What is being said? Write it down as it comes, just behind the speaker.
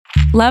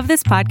Love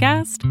this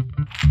podcast?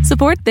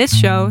 Support this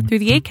show through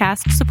the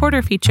Acast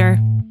supporter feature.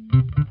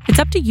 It's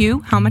up to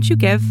you how much you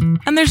give,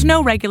 and there's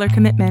no regular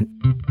commitment.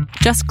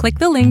 Just click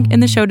the link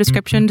in the show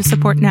description to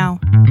support now.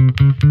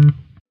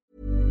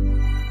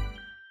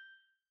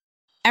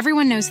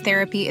 Everyone knows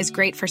therapy is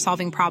great for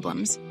solving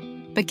problems,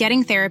 but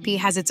getting therapy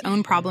has its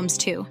own problems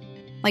too,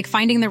 like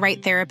finding the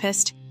right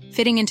therapist,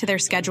 fitting into their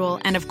schedule,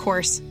 and of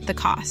course, the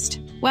cost.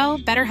 Well,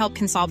 BetterHelp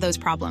can solve those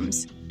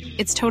problems.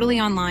 It's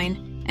totally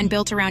online and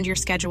built around your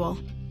schedule.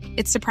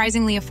 It's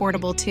surprisingly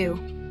affordable, too.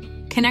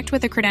 Connect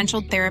with a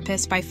credentialed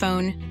therapist by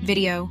phone,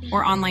 video,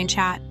 or online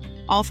chat,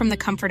 all from the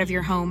comfort of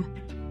your home.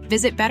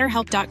 Visit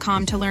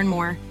BetterHelp.com to learn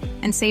more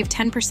and save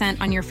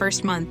 10% on your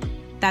first month.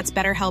 That's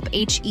BetterHelp,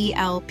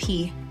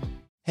 H-E-L-P.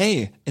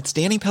 Hey, it's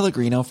Danny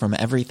Pellegrino from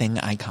Everything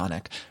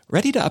Iconic.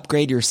 Ready to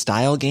upgrade your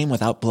style game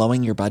without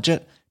blowing your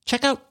budget?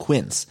 Check out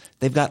Quince.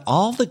 They've got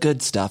all the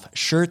good stuff,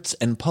 shirts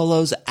and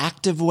polos,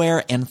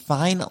 activewear, and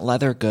fine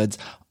leather goods,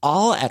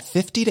 all at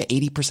 50 to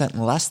 80%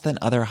 less than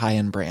other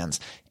high-end brands.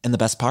 And the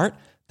best part?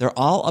 They're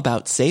all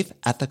about safe,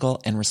 ethical,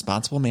 and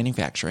responsible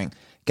manufacturing.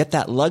 Get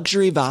that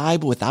luxury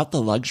vibe without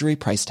the luxury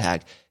price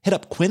tag. Hit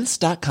up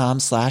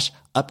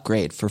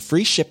quince.com/upgrade for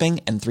free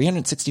shipping and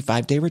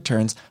 365-day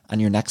returns on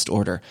your next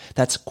order.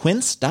 That's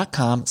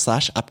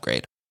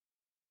quince.com/upgrade.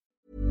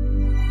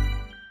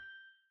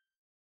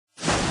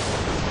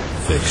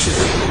 Fiction,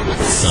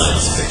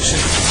 science fiction,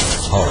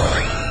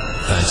 horror,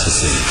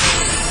 fantasy,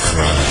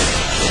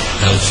 crime,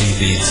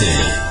 LGBT,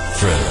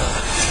 thriller.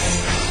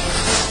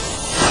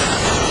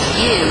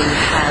 You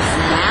have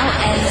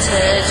now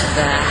entered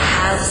the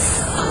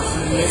House of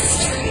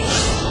Mystery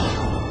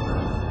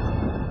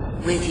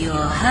with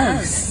your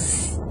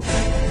hosts,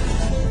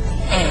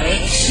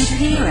 Eric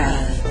Shapiro,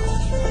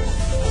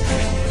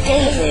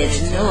 David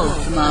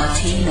North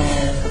Martino,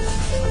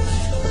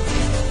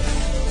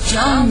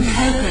 John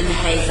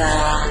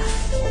Copenhaver,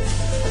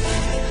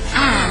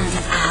 and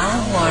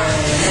Al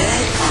Warren.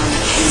 Heard on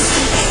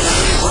KCAW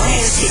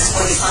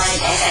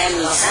 106.5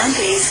 FM Los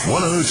Angeles,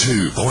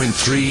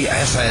 102.3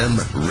 FM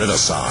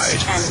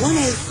Riverside, and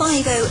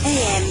 105.0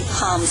 AM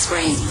Palm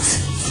Springs.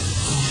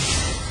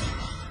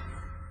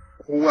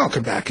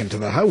 Welcome back into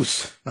the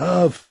House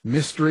of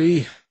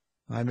Mystery.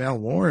 I'm Al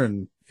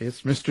Warren.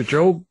 It's Mr.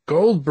 Joe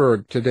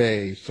Goldberg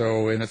today.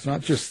 And it's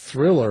not just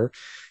thriller.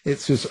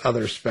 It's his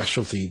other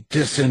specialty,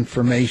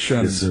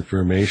 disinformation.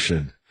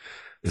 Disinformation.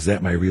 Is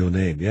that my real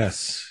name?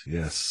 Yes.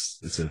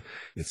 Doesn't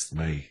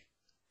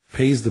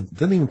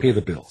even pay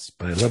the bills,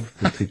 but I love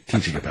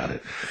teaching about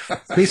it.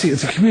 Basically,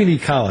 it's a community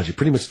college. You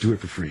pretty much do it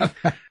for free.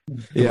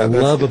 The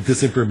love of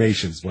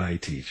disinformation is why I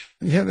teach.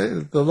 Yeah,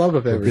 the love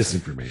of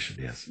everything. Disinformation,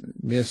 yes.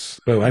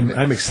 So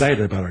I'm excited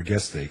about our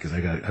guest today because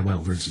I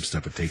want to learn some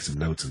stuff and take some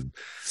notes and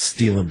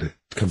steal them to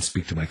come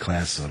speak to my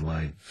class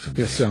online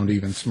someday. You'll sound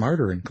even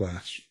smarter in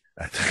class.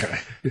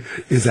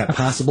 Is that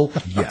possible?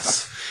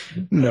 Yes.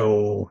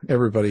 No,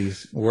 everybody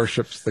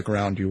worships the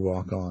ground you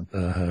walk on.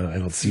 I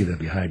don't see that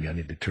behind me. I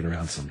need to turn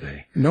around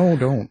someday. No,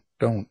 don't.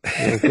 It'll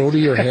go to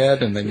your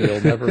head, and then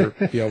you'll never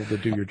be able to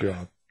do your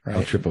job. Right?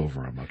 I'll trip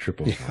over them.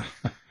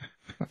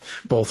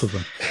 Both of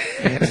them.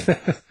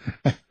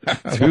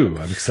 Two.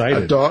 I'm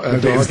excited. A dog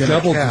it's and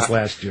doubled a cat. This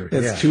last year.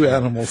 It's two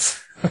animals.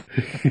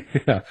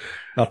 Yeah.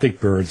 I'll take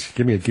birds.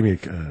 Give me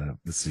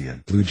let's see, a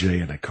blue jay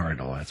and a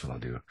cardinal. That's what I'll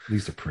do.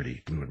 These are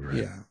pretty, blue and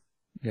red.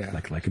 Yeah.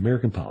 Like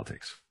American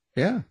politics.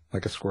 Yeah,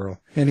 like a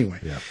squirrel. Anyway.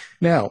 Yeah.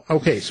 Now,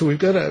 okay, so we've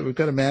got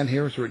a man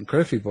here who's written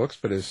quite a few books,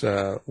 but his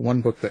one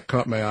book that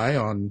caught my eye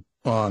on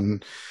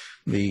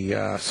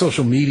the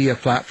social media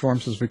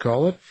platforms, as we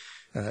call it,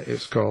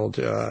 is called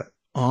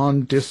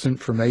On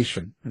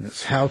Disinformation, and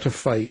it's how to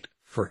fight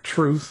for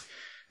truth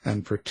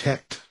and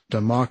protect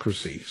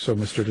democracy. So,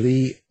 Mr.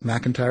 Lee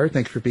McIntyre,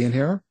 thank you for being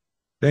here.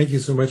 Thank you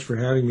so much for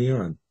having me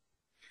on.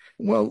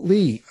 Well,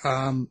 Lee,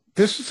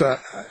 this is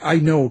I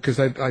know because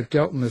I've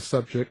dealt in this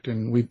subject,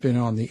 and we've been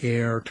on the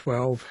air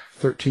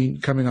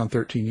coming on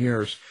 13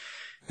 years.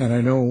 And I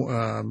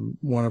know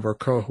one of our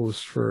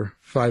co-hosts for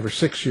 5 or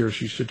 6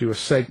 years used to do a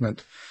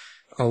segment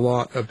a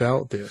lot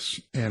about this,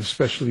 and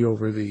especially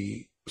over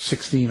the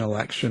 2016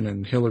 election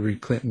and Hillary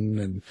Clinton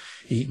and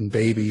eating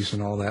babies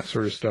and all that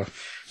sort of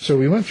stuff. So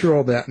we went through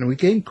all that, and we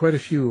gained quite a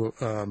few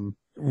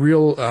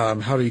real,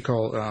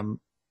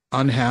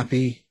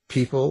 unhappy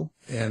people,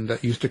 and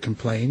that used to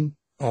complain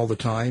all the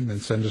time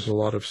and send us a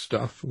lot of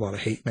stuff, a lot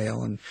of hate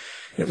mail, and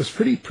it was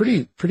pretty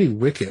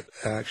wicked,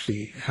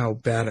 actually, how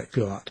bad it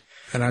got.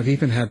 And I've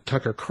even had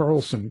Tucker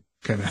Carlson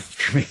come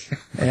after me.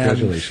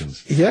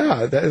 Congratulations.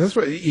 Yeah, that's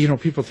what,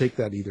 people take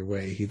that either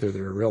way. Either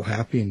they're real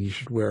happy and you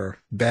should wear a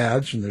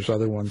badge, and there's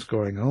other ones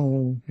going,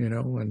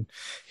 and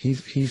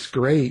he's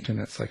great. And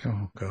it's like,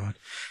 oh God.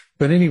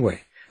 But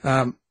anyway,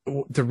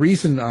 the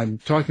reason I'm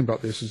talking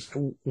about this is,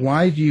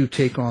 why do you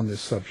take on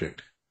this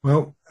subject?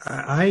 Well,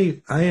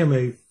 I am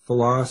a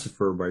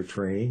philosopher by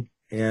training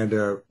and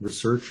a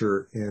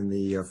researcher in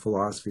the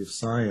philosophy of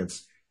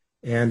science.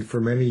 And for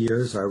many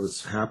years, I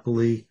was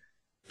happily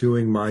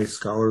doing my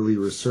scholarly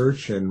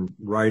research and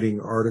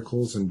writing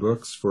articles and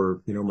books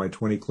for, my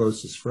 20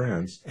 closest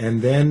friends.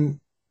 And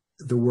then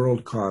the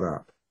world caught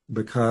up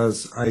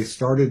because I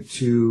started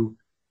to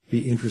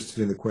be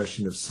interested in the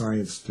question of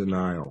science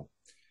denial.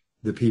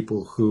 The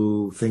people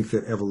who think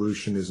that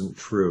evolution isn't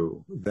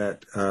true,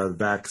 that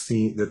that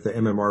the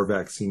MMR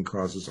vaccine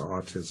causes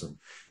autism,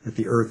 that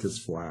the earth is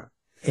flat.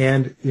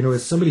 And,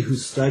 as somebody who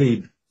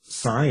studied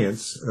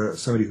science,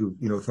 somebody who,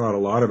 thought a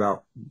lot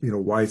about,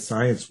 why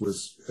science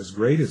was as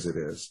great as it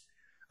is,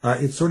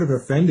 it sort of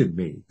offended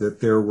me that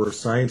there were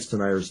science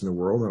deniers in the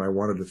world, and I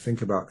wanted to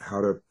think about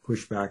how to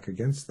push back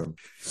against them.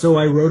 So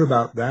I wrote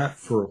about that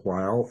for a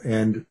while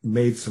and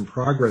made some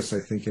progress, I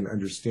think, in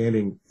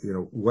understanding,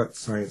 what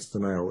science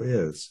denial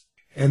is.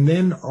 And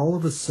then all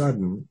of a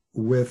sudden,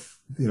 with,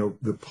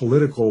 the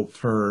political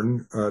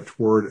turn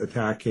toward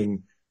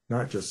attacking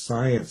not just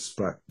science,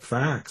 but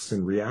facts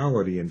and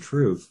reality and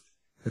truth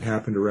that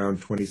happened around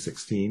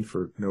 2016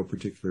 for no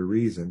particular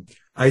reason,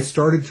 I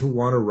started to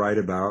want to write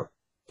about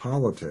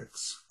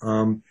politics.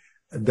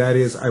 That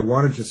is, I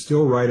wanted to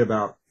still write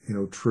about,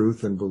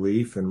 truth and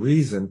belief and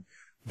reason,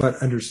 but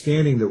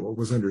understanding that what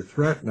was under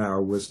threat now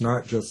was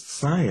not just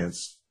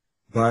science,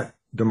 but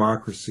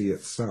democracy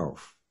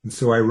itself. And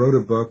so I wrote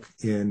a book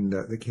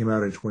that came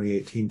out in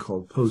 2018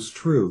 called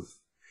Post-Truth.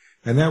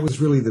 And that was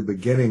really the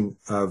beginning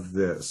of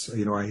this.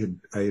 I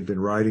had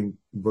been writing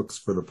books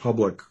for the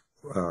public,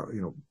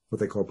 what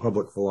they call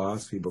public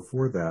philosophy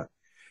before that.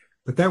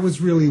 But that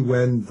was really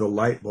when the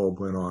light bulb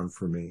went on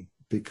for me,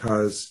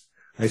 because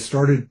I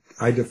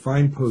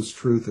defined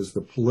post-truth as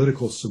the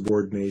political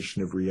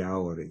subordination of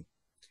reality.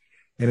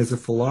 And as a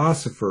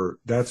philosopher,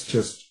 that's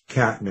just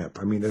catnip.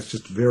 That's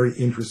just a very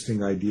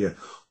interesting idea.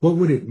 What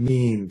would it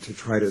mean to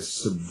try to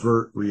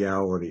subvert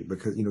reality?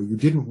 Because, you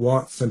didn't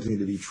want something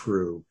to be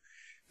true.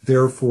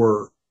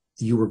 Therefore,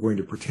 you were going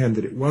to pretend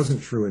that it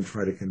wasn't true and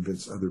try to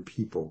convince other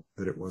people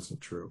that it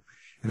wasn't true.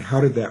 And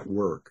how did that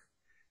work?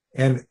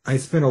 And I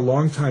spent a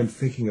long time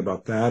thinking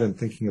about that and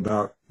thinking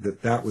about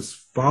that was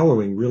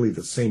following really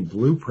the same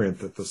blueprint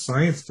that the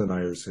science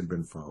deniers had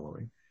been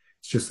following.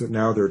 It's just that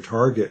now their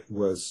target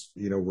was,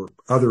 were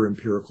other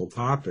empirical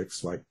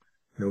topics like,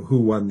 who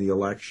won the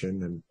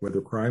election and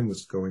whether crime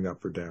was going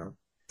up or down.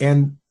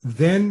 And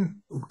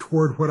then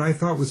toward what I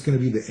thought was going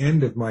to be the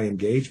end of my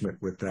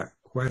engagement with that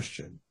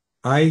question,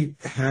 I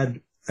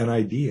had an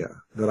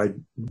idea that I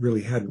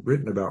really hadn't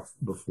written about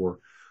before,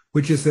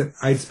 which is that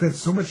I'd spent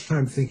so much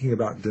time thinking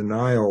about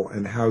denial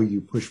and how you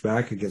push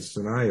back against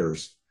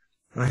deniers.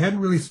 And I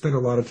hadn't really spent a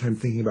lot of time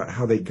thinking about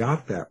how they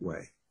got that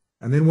way.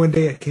 And then one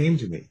day it came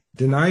to me.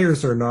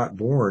 Deniers are not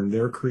born,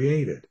 they're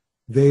created.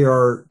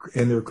 They're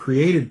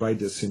created by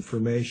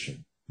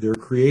disinformation. They're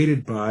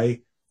created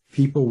by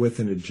people with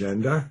an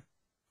agenda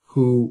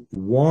who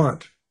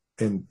want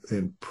and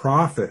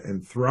profit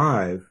and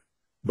thrive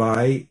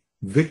by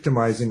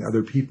victimizing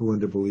other people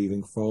into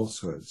believing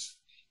falsehoods.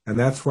 And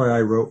that's why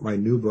I wrote my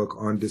new book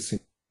on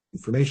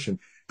disinformation,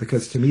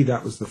 because to me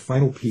that was the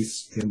final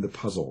piece in the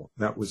puzzle.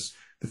 That was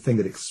the thing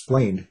that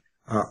explained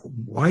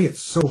why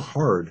it's so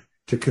hard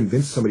to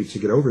convince somebody to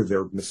get over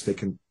their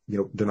mistaken,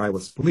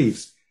 denialist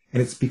beliefs.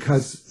 And it's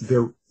because they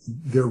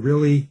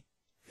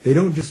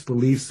don't just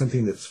believe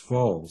something that's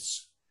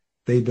false.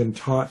 They've been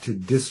taught to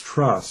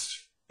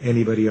distrust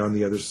anybody on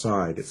the other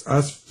side. It's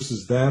us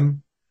versus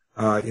them.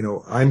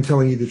 I'm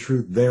telling you the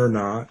truth, they're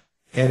not.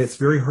 And it's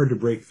very hard to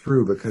break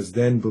through, because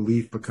then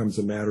belief becomes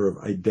a matter of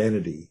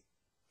identity,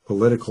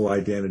 political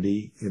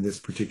identity in this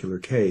particular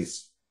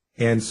case.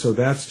 And so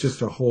that's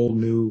just a whole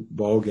new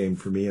ballgame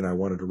for me, and I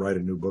wanted to write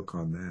a new book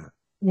on that.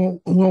 Well,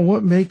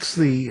 what makes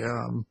the,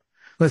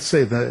 let's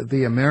say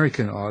the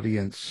American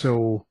audience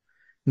so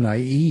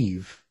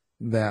naive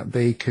that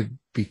they could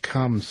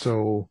become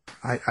so,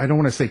 I don't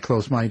want to say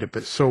close-minded,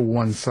 but so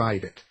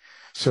one-sided.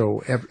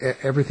 So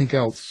everything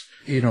else,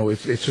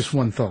 it's just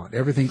one thought.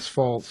 Everything's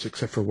false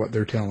except for what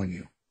they're telling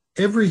you.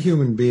 Every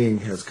human being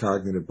has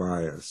cognitive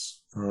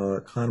bias.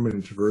 Kahneman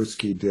and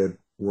Tversky did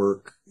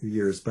work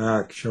years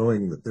back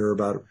showing that there are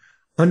about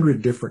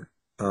 100 different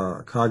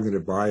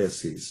cognitive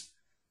biases.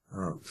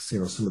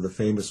 Some of the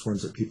famous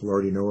ones that people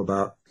already know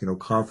about,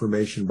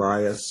 confirmation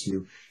bias.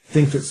 You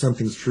think that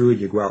something's true and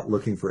you go out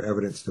looking for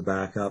evidence to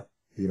back up,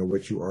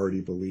 what you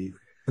already believe.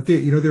 But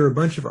there are a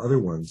bunch of other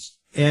ones.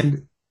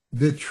 And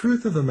the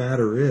truth of the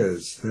matter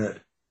is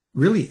that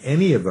really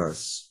any of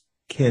us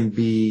can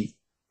be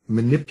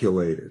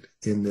manipulated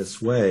in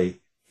this way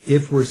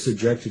if we're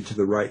subjected to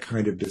the right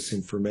kind of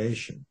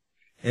disinformation.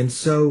 And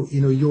so,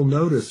 you'll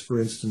notice, for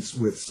instance,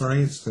 with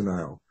science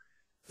denial,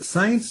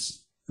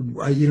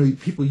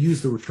 people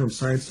use the term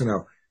science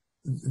denial.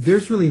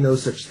 There's really no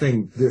such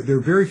thing. There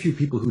are very few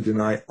people who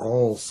deny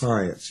all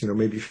science,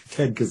 maybe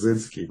Ted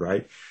Kaczynski,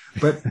 right?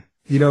 But,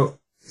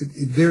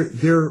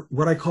 they're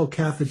what I call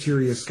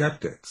cafeteria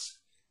skeptics.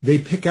 They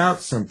pick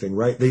out something,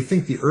 right? They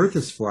think the earth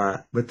is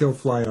flat, but they'll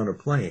fly on a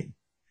plane.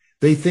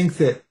 They think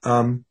that,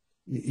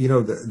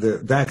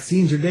 the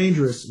vaccines are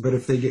dangerous, but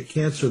if they get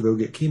cancer, they'll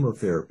get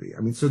chemotherapy.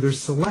 So they're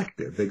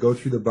selective. They go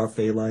through the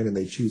buffet line and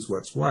they choose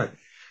what's what.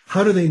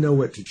 How do they know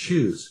what to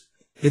choose?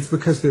 It's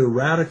because they're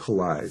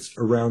radicalized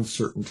around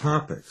certain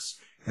topics.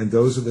 And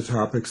those are the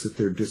topics that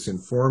they're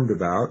disinformed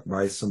about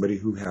by somebody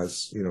who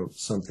has,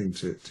 something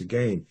to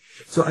gain.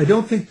 So I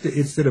don't think that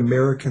it's that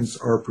Americans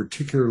are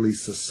particularly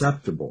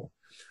susceptible.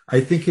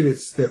 I think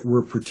it's that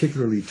we're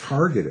particularly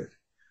targeted.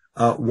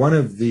 One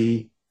of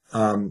the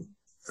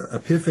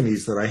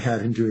epiphanies that I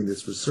had in doing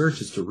this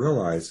research is to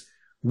realize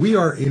we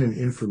are in an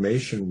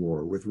information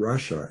war with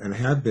Russia and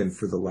have been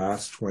for the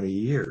last 20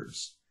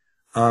 years.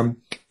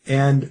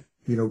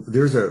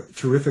 There's a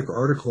terrific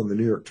article in the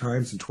New York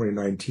Times in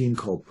 2019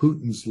 called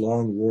Putin's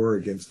Long War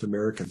Against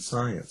American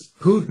Science.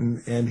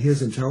 Putin and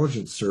his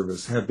intelligence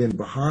service have been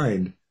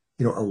behind,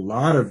 a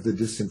lot of the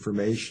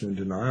disinformation and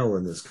denial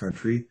in this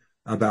country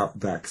about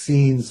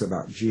vaccines,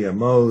 about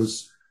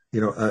GMOs.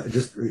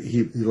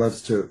 He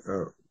loves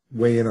to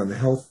weigh in on the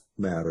health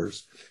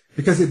matters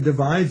because it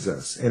divides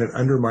us and it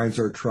undermines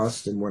our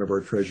trust in one of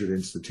our treasured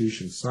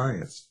institutions,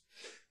 science.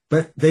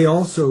 But they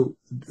also,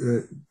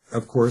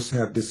 of course,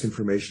 have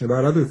disinformation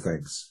about other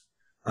things,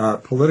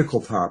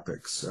 political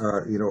topics,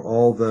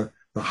 all the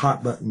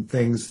hot button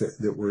things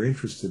that we're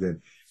interested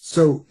in.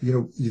 So,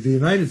 the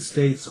United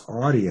States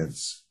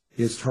audience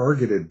is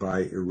targeted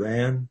by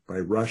Iran, by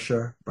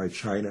Russia, by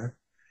China.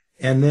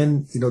 And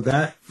then,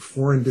 that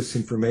foreign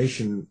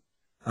disinformation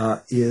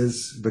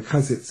is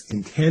because it's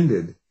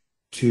intended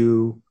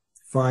to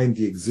find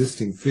the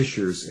existing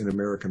fissures in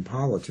American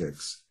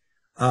politics,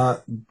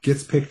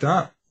 gets picked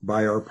up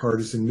by our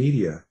partisan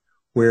media,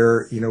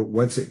 where,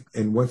 once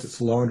it's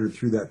laundered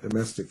through that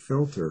domestic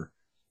filter,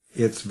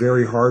 it's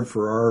very hard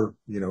for our,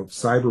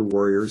 cyber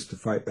warriors to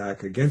fight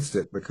back against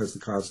it because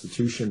the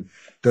Constitution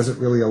doesn't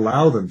really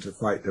allow them to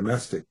fight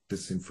domestic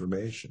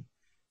disinformation.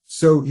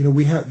 So,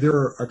 there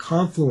are a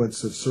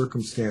confluence of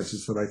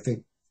circumstances that I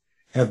think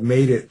have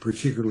made it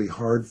particularly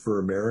hard for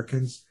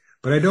Americans,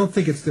 but I don't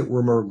think it's that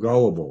we're more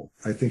gullible.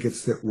 I think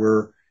it's that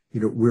we're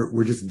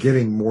just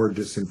getting more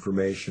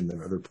disinformation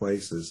than other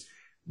places.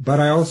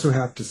 But I also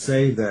have to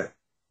say that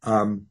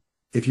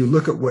if you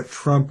look at what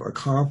Trump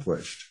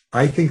accomplished,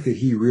 I think that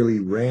he really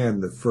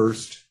ran the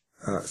first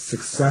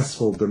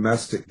successful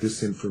domestic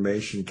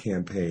disinformation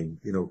campaign,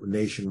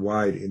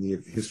 nationwide in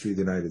the history of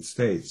the United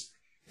States.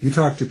 You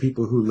talk to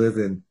people who live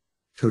in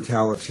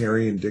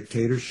totalitarian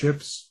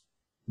dictatorships,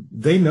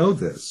 they know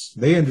this.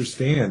 They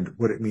understand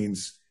what it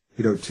means,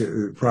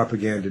 to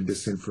propaganda and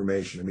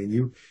disinformation. I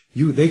mean,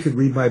 they could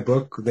read my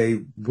book.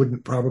 They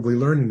wouldn't probably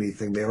learn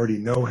anything. They already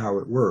know how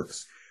it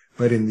works.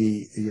 But in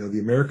the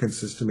American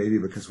system, maybe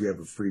because we have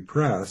a free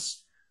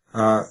press,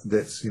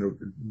 that's,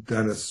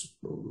 done us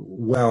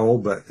well,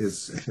 but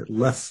is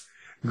less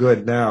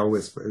good now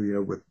with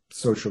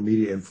social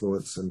media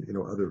influence and,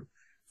 other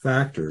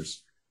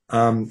factors.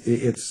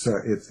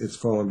 It's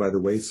fallen by the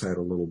wayside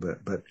a little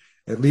bit, but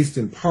at least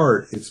in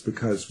part, it's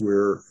because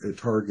we're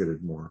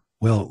targeted more.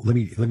 Well, let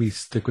me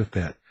stick with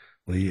that,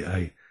 Lee.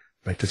 I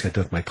just got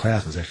done with my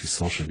class. It was actually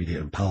social media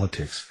and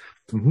politics.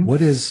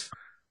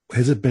 Mm-hmm.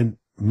 Has it been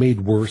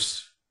made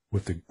worse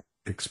with the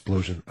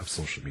explosion of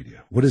social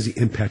media? What is the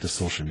impact of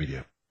social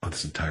media on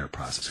this entire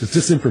process? Because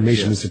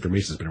misinformation has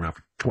been around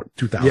for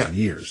 2,000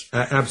 years.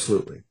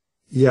 Absolutely.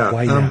 Yeah.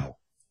 Why now?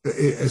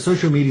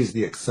 Social media is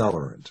the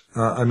accelerant.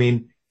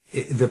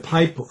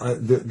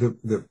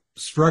 The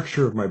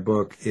structure of my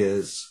book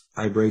is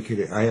I break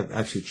it. I have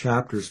actually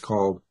chapters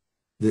called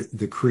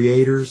the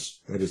creators,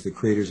 that is the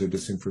creators of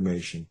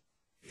disinformation,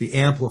 the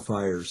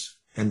amplifiers,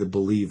 and the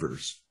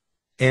believers.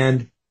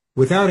 And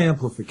without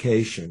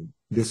amplification,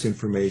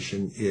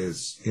 disinformation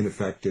is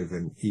ineffective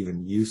and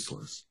even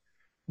useless.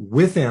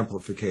 With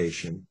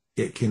amplification,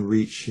 it can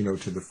reach,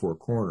 to the four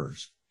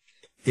corners.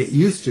 It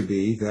used to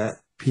be that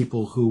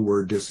people who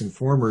were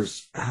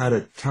disinformers had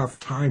a tough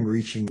time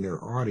reaching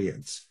their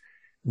audience.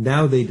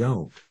 Now they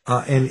don't.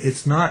 And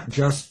it's not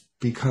just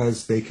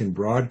because they can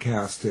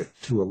broadcast it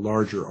to a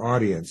larger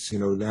audience.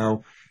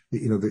 Now,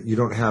 that you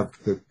don't have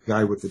the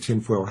guy with the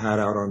tinfoil hat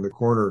out on the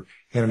corner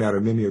handing out a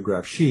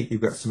mimeograph sheet.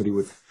 You've got somebody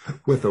with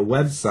a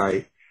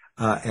website,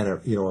 and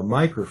a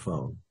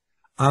microphone.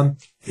 But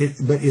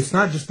it's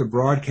not just the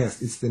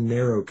broadcast, it's the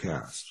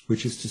narrowcast,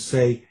 which is to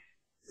say,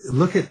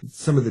 look at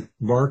some of the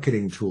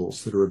marketing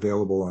tools that are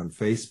available on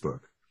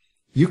Facebook.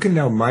 You can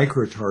now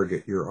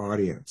micro-target your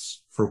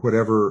audience for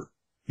whatever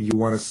you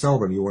want to sell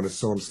them. You want to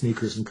sell them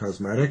sneakers and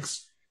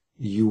cosmetics.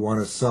 You want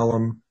to sell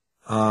them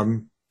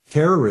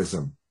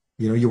terrorism.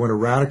 You want to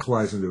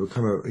radicalize them to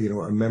become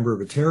a member of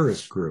a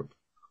terrorist group.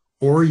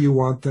 Or you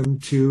want them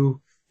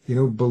to,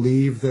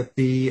 believe that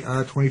the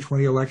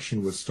 2020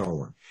 election was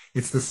stolen.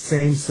 It's the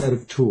same set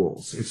of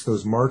tools. It's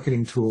those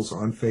marketing tools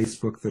on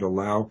Facebook that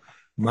allow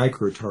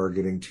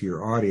micro-targeting to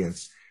your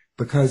audience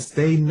because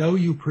they know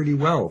you pretty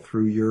well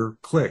through your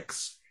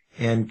clicks.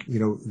 And,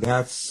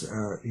 that's,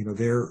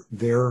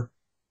 they're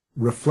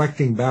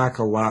reflecting back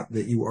a lot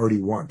that you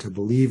already want to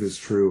believe is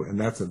true. And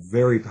that's a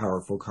very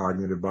powerful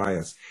cognitive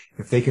bias.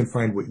 If they can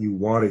find what you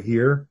want to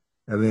hear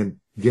and then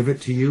give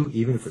it to you,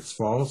 even if it's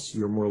false,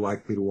 you're more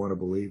likely to want to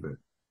believe it.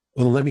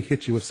 Well, let me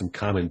hit you with some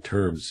common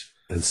terms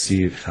and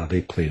see how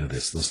they play into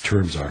this. Those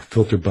terms are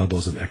filter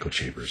bubbles and echo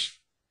chambers.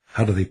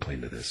 How do they play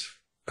into this?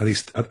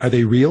 Are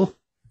they real?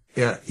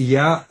 Yeah.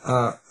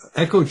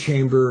 Echo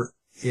chamber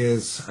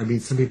is, I mean,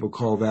 some people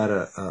call that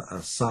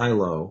a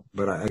silo,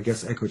 but I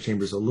guess echo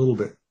chamber is a little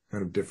bit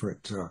kind of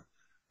different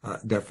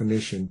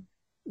definition,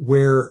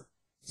 where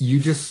you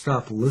just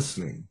stop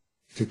listening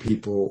to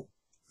people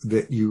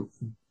that you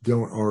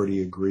don't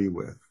already agree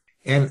with.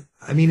 And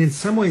I mean, in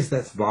some ways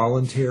that's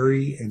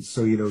voluntary. And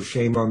so,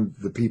 shame on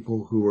the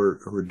people who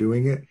are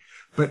doing it.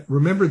 But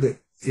remember that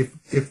if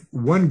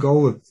the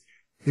goal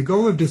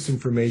of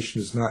disinformation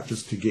is not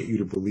just to get you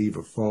to believe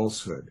a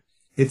falsehood,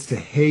 it's to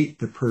hate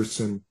the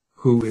person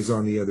who is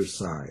on the other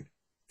side,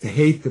 to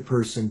hate the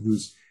person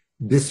who's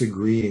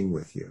disagreeing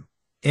with you,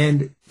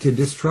 and to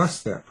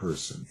distrust that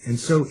person. And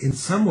so in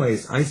some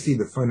ways, I see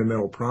the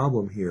fundamental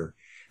problem here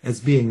as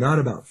being not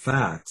about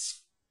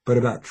facts, but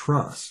about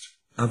trust.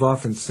 I've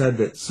often said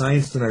that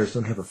science deniers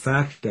don't have a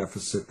fact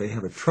deficit, they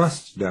have a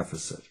trust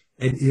deficit.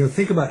 And,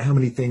 think about how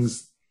many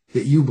things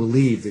that you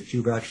believe that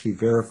you've actually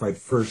verified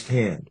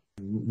firsthand.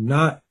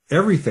 Not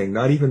everything,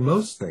 not even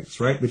most things,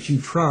 right? But you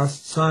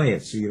trust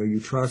science. You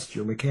trust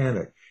your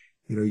mechanic.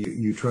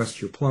 You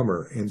trust your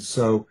plumber. And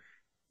so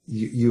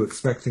you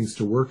expect things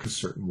to work a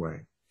certain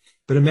way.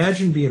 But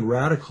imagine being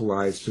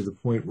radicalized to the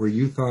point where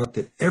you thought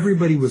that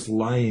everybody was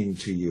lying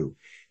to you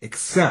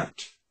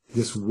except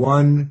this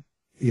one,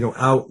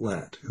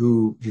 outlet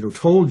who,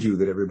 told you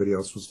that everybody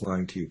else was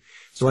lying to you.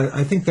 So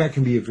I think that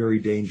can be a very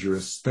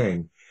dangerous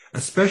thing,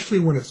 especially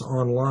when it's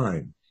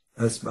online.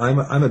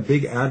 I'm a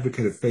big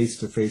advocate of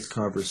face-to-face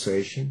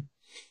conversation,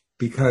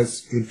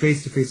 because in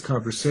face-to-face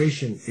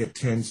conversation, it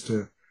tends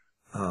to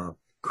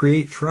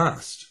create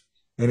trust.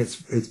 And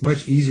it's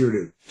much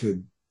easier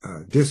to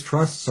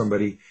distrust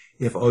somebody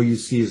if all you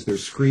see is their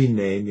screen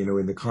name,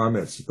 in the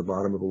comments at the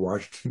bottom of a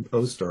Washington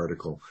Post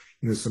article,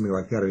 something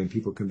like that. I mean,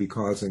 people can be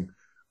causing,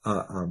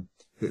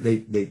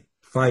 they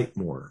fight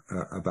more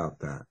about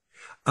that.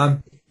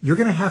 You're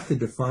going to have to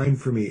define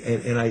for me,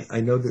 and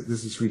I know that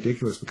this is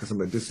ridiculous because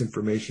I'm a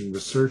disinformation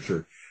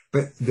researcher,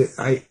 but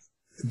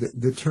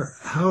the term,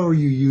 how are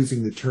you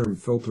using the term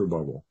filter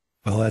bubble?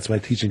 Well, that's my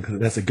teaching.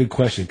 That's a good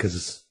question,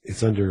 because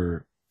it's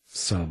under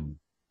some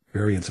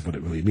variance of what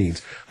it really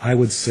means. I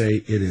would say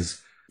it is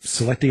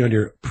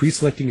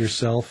pre-selecting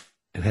yourself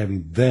and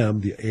having them,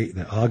 the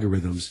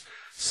algorithms,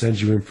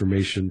 send you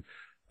information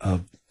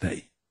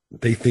that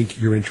they think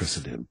you're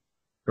interested in.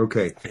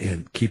 Okay.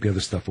 And keep the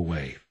other stuff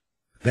away.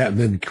 That, and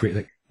then create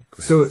that.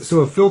 So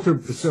a filter.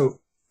 So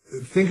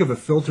think of a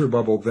filter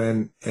bubble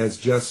then as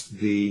just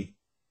the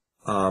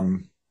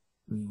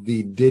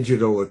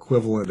digital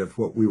equivalent of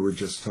what we were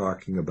just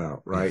talking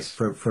about, right? Yes.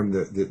 From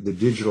the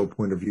digital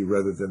point of view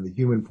rather than the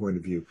human point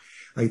of view.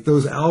 Like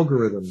those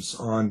algorithms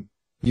on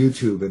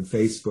YouTube and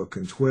Facebook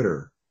and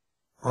Twitter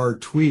are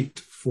tweaked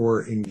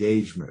for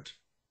engagement.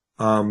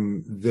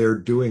 They're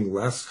doing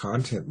less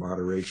content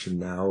moderation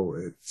now,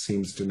 it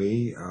seems to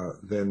me,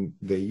 than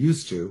they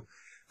used to.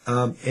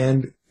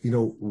 And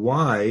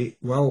why?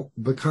 Well,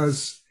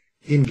 because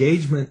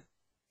engagement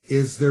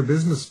is their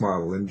business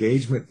model.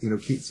 Engagement,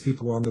 keeps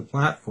people on the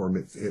platform.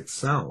 It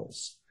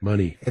sells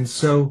money. And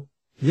so,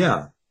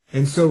 yeah.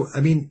 And so,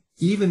 I mean,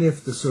 even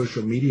if the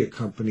social media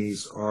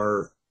companies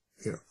are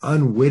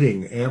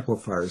unwitting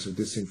amplifiers of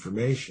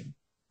disinformation,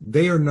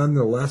 they are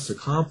nonetheless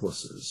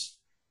accomplices,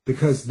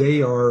 because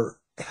they are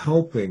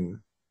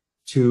helping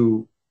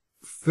to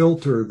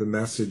filter the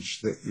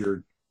message that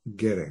you're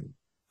getting.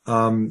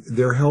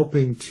 They're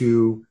helping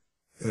to,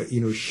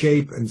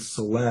 shape and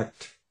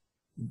select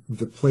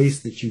the place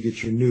that you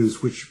get your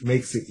news, which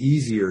makes it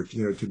easier,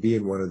 to be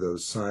in one of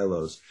those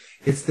silos.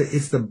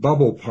 It's the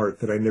bubble part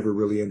that I never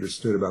really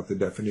understood about the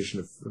definition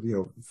of,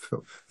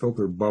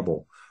 filter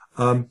bubble.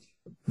 But,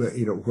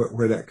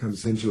 where that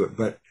comes into it.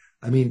 But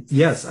I mean,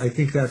 yes, I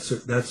think that's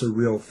a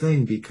real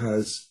thing,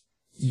 because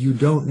you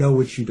don't know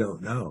what you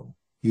don't know.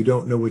 You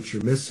don't know what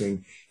you're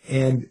missing.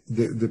 And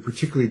the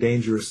particularly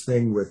dangerous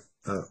thing with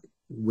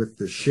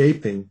the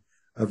shaping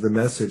of the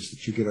message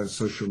that you get on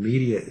social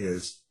media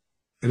is,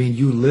 I mean,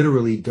 you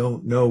literally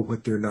don't know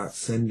what they're not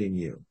sending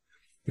you.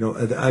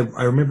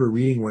 I remember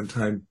reading one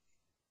time,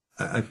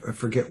 I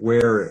forget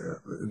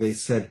where, they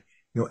said,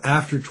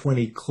 after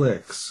 20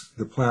 clicks,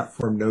 the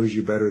platform knows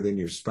you better than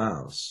your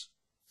spouse.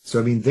 So,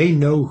 I mean, they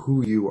know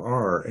who you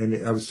are.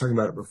 And I was talking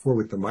about it before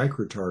with the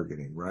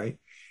micro-targeting, right?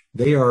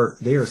 They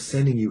are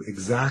sending you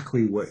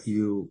exactly what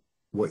you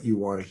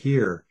want to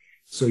hear.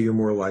 So you're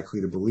more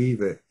likely to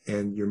believe it,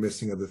 and you're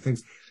missing other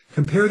things.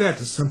 Compare that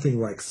to something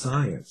like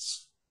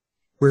science,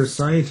 where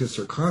scientists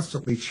are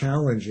constantly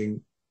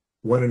challenging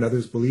one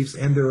another's beliefs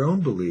and their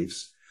own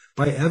beliefs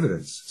by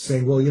evidence,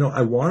 saying, well,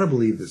 I want to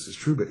believe this is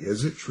true, but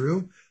is it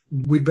true?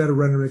 We'd better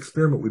run an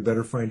experiment. We'd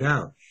better find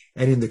out.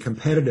 And in the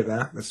competitive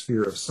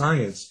atmosphere of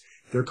science,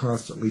 they're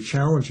constantly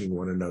challenging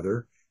one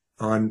another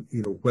on,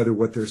 whether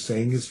what they're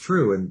saying is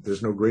true. And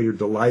there's no greater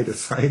delight a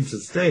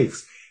scientist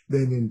takes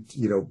than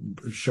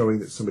in, showing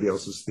that somebody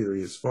else's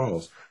theory is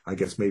false. I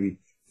guess maybe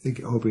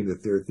hoping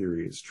that their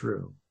theory is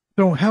true.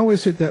 So how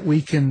is it that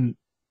we can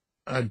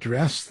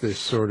address this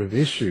sort of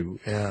issue.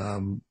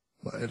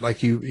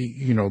 Like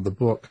you know, the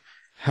book,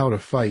 How to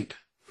Fight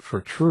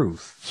for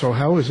Truth. So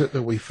how is it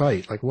that we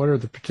fight? Like, what are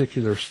the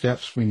particular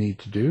steps we need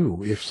to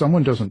do? If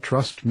someone doesn't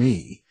trust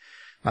me,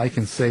 I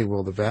can say,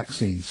 well, the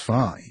vaccine's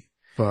fine.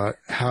 But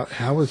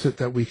how is it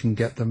that we can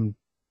get them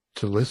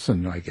to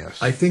listen, I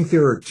guess? I think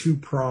there are two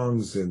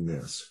prongs in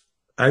this.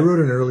 I wrote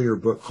an earlier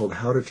book called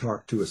How to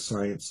Talk to a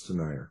Science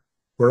Denier,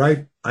 where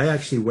I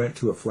actually went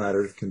to a flat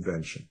earth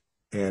convention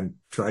and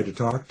tried to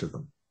talk to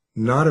them,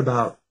 not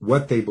about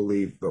what they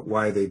believe, but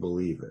why they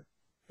believe it.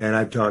 And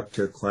I've talked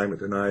to climate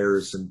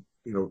deniers and,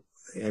 you know,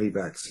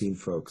 anti-vaccine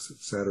folks,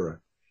 et cetera.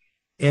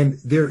 And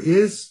there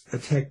is a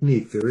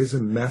technique, there is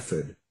a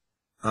method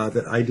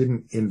that I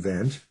didn't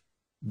invent,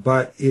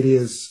 but it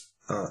is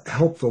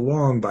helped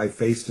along by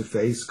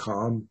face-to-face,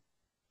 calm,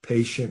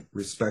 patient,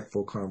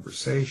 respectful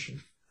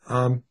conversation.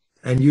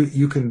 And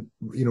you can,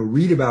 you know,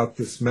 read about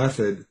this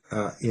method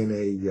in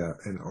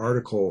an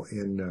article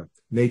in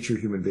Nature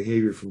Human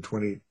Behavior from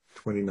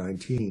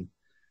 2019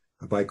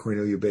 by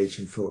Cornelia Bache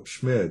and Philip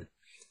Schmid.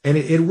 And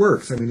it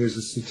works. I mean, there's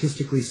a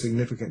statistically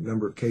significant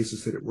number of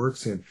cases that it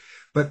works in.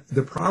 But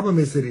the problem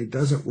is that it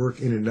doesn't work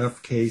in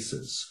enough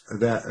cases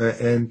that,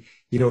 and,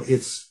 you know,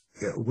 it's,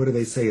 what do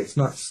they say? It's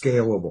not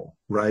scalable,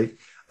 right?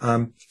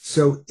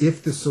 So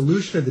if the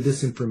solution of the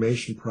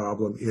disinformation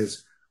problem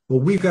is,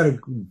 well, we've got to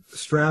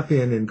strap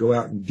in and go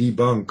out and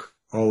debunk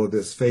all of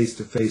this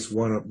face-to-face,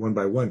 one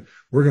by one,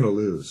 we're going to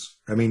lose.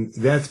 I mean,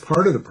 that's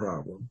part of the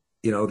problem.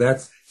 You know,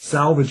 that's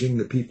salvaging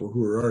the people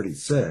who are already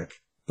sick,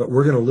 but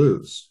we're going to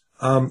lose.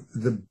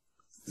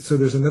 So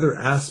there's another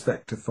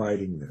aspect to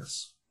fighting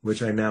this,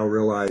 which I now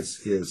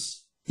realize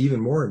is even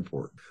more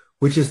important,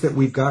 which is that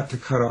we've got to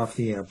cut off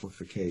the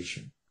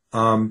amplification.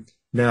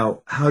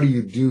 Now, how do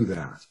you do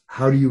that?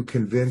 How do you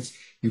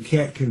you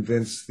can't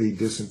convince the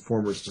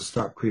disinformers to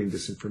stop creating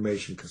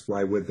disinformation, because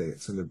why would they?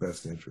 It's in their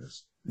best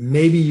interest.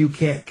 Maybe you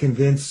can't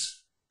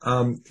convince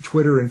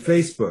Twitter and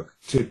Facebook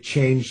to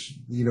change,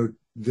 you know,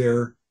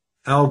 their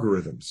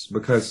algorithms,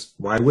 because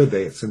why would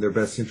they? It's in their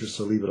best interest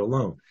to leave it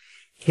alone.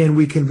 Can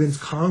we convince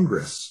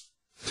Congress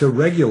to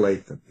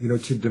regulate them, you know,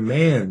 to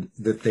demand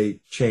that they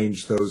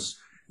change those,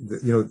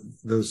 you know,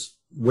 those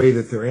way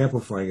that they're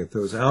amplifying it,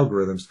 those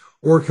algorithms?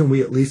 Or can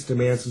we at least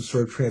demand some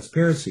sort of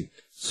transparency?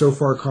 So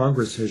far,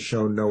 Congress has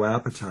shown no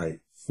appetite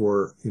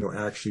for, you know,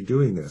 actually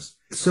doing this.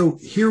 So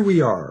here we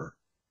are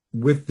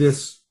with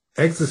this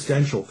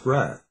existential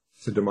threat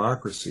to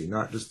democracy,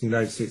 not just the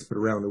United States, but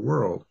around the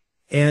world.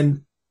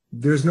 And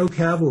there's no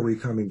cavalry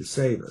coming to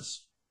save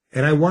us.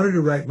 And I wanted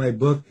to write my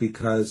book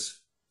because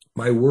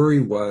my worry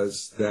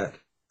was that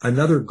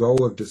another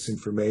goal of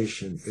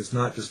disinformation is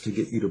not just to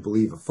get you to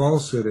believe a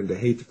falsehood and to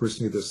hate the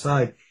person on the other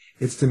side.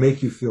 It's to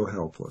make you feel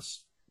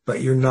helpless.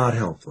 But you're not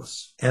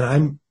helpless. And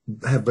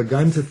I have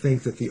begun to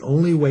think that the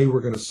only way we're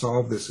going to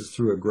solve this is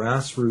through a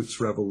grassroots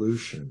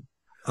revolution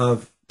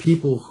of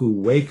people who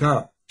wake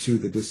up to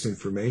the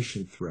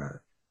disinformation threat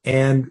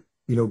and,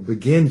 you know,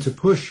 begin to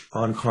push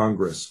on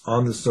Congress,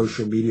 on the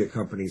social media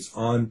companies,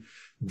 on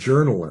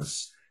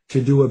journalists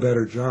to do a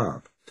better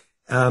job.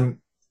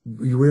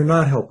 We're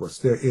not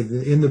helpless.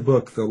 In the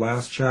book, the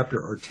last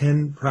chapter, are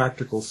 10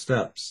 practical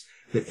steps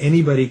that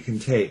anybody can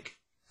take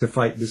to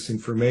fight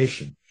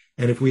disinformation.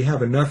 And if we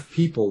have enough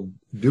people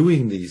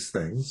doing these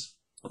things,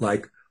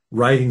 like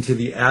writing to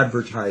the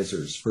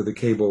advertisers for the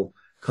cable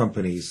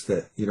companies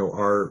that, you know,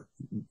 are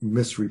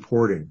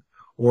misreporting,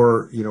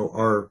 or, you know,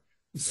 are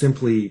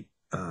simply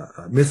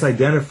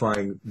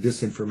misidentifying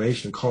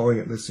disinformation, calling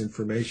it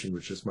misinformation,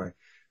 which is my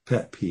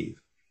pet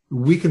peeve,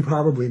 we can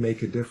probably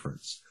make a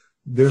difference.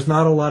 There's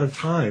not a lot of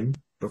time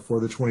before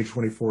the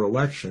 2024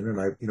 election, and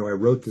I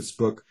wrote this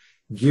book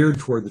geared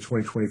toward the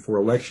 2024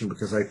 election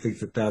because I think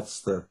that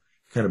that's the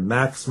kind of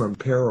maximum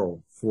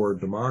peril for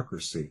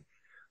democracy.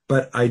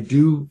 But I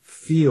do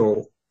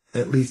feel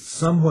at least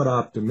somewhat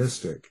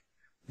optimistic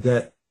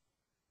that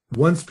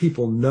once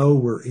people know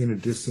we're in a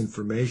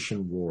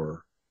disinformation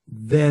war,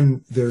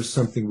 then there's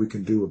something we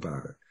can do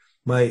about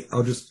it.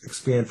 I'll just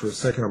expand for a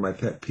second on my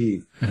pet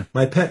peeve. Yeah.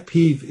 My pet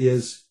peeve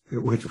is,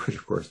 which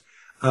of course,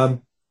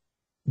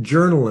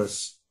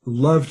 journalists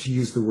love to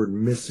use the word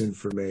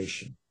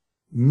misinformation.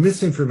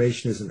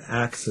 Misinformation is an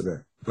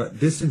accident, but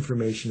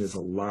disinformation is a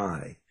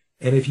lie.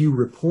 And if you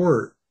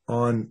report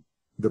on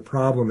the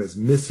problem as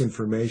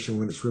misinformation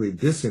when it's really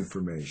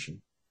disinformation,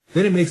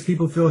 then it makes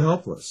people feel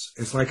helpless.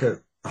 It's like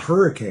a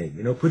hurricane,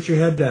 you know, put your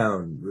head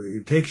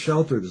down, take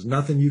shelter, there's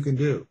nothing you can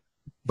do.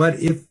 But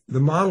if the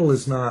model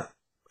is not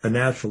a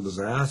natural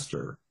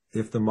disaster,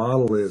 if the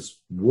model is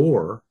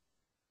war,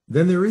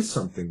 then there is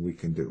something we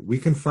can do. We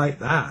can fight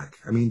back.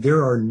 I mean,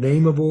 there are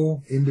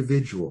nameable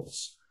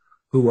individuals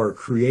who are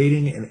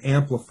creating and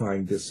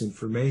amplifying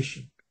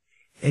disinformation.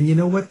 And you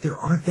know what? There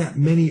aren't that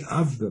many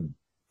of them.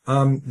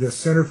 The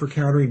Center for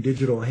Countering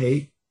Digital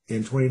Hate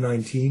in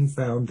 2019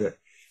 found that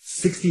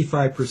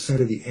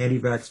 65% of the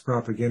anti-vax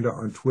propaganda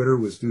on Twitter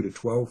was due to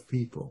 12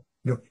 people.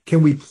 You know,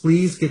 can we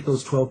please get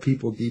those 12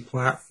 people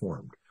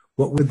deplatformed?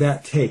 What would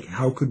that take?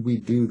 How could we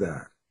do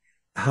that?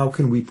 how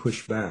can we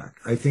push back?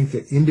 I think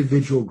that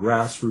individual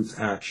grassroots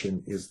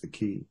action is the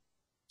key.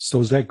 So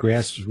is that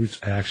grassroots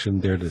action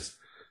there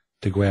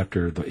to go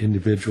after the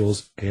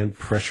individuals and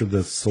pressure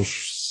the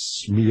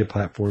social media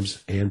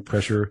platforms and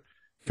pressure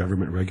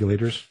government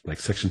regulators, like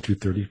Section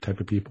 230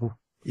 type of people?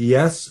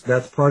 Yes,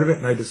 that's part of it,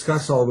 and I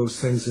discuss all those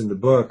things in the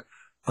book.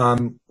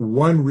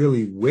 One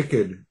really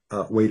wicked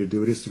way to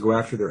do it is to go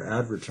after their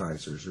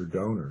advertisers or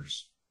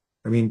donors.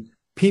 I mean,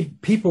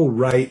 people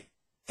write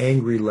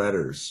angry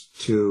letters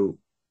to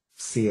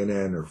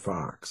CNN or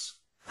Fox.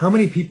 How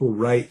many people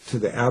write to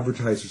the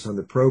advertisers on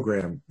the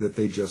program that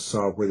they just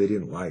saw where they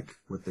didn't like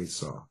what they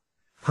saw?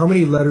 How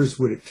many letters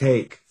would it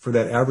take for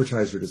that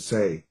advertiser to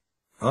say,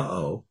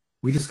 uh-oh,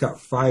 we just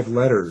got 5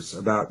 letters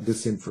about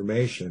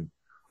disinformation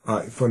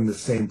from the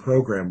same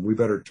program. We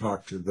better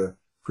talk to the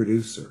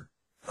producer.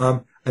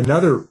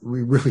 Another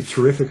really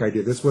terrific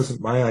idea, this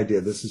wasn't my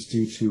idea, this is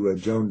due to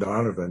Joan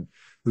Donovan,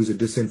 who's a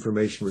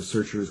disinformation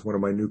researcher, who's one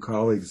of my new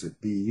colleagues at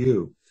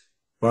BU,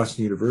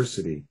 Boston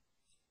University.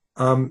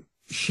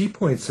 She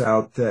points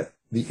out that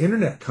the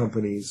internet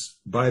companies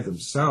by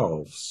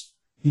themselves,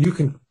 you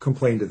can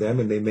complain to them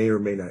and they may or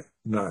may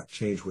not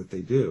change what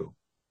they do.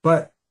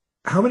 But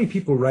how many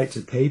people write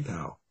to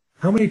PayPal?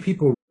 How many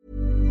people?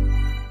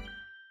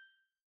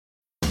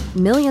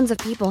 Millions of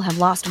people have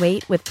lost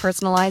weight with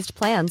personalized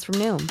plans from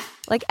Noom.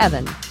 Like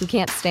Evan, who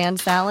can't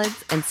stand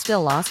salads and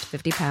still lost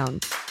 50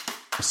 pounds.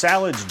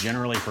 Salads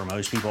generally for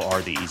most people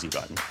are the easy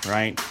button,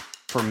 right?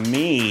 For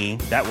me,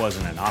 that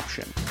wasn't an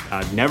option.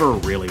 I never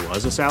really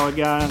was a salad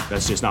guy.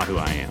 That's just not who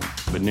I am.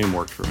 But Noom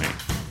worked for me.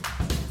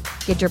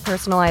 Get your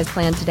personalized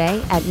plan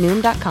today at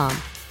Noom.com.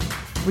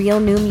 Real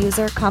Noom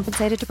user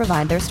compensated to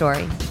provide their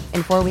story.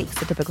 In 4 weeks,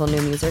 the typical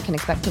Noom user can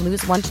expect to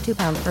lose 1 to 2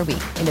 pounds per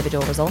week.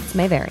 Individual results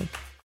may vary.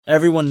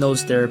 Everyone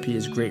knows therapy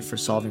is great for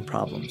solving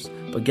problems,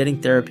 but getting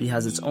therapy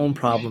has its own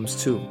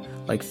problems too,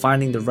 like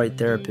finding the right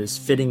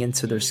therapist, fitting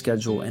into their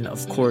schedule, and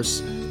of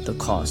course, the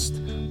cost.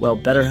 Well,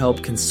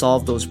 BetterHelp can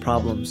solve those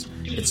problems.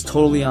 It's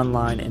totally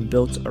online and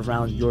built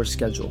around your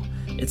schedule.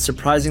 It's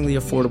surprisingly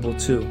affordable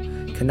too.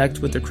 Connect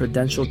with a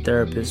credentialed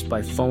therapist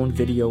by phone,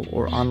 video,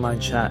 or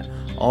online chat,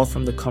 all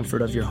from the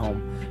comfort of your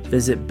home.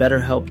 Visit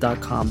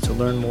BetterHelp.com to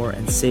learn more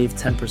and save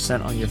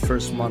 10% on your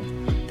first month.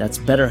 That's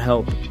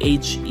BetterHelp,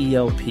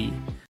 H-E-L-P.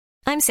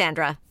 I'm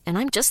Sandra, and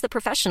I'm just the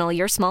professional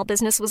your small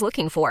business was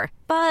looking for.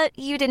 But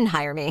you didn't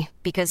hire me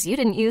because you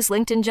didn't use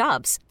LinkedIn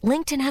Jobs.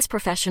 LinkedIn has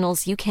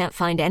professionals you can't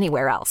find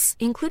anywhere else,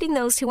 including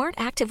those who aren't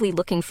actively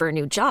looking for a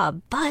new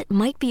job, but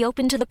might be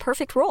open to the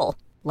perfect role,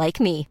 like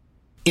me.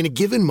 In a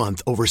given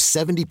month, over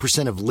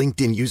 70% of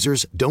LinkedIn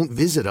users don't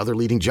visit other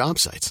leading job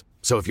sites.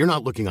 So if you're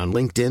not looking on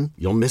LinkedIn,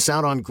 you'll miss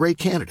out on great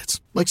candidates,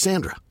 like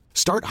Sandra.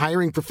 Start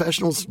hiring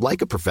professionals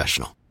like a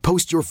professional.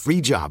 Post your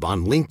free job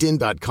on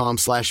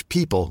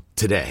linkedin.com/people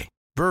today.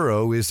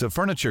 Burrow is a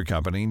furniture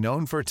company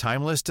known for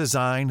timeless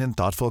design and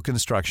thoughtful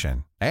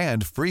construction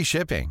and free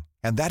shipping,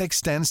 and that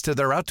extends to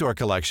their outdoor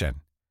collection.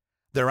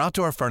 Their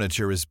outdoor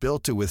furniture is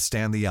built to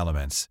withstand the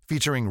elements,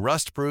 featuring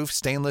rust-proof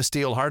stainless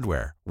steel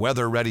hardware,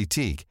 weather-ready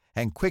teak,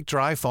 and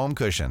quick-dry foam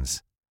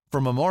cushions. For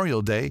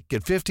Memorial Day,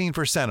 get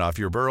 15% off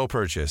your Burrow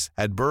purchase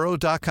at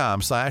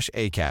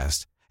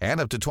burrow.com/acast and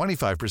up to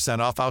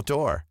 25% off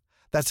outdoor.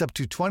 That's up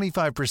to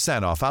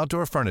 25% off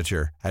outdoor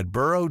furniture at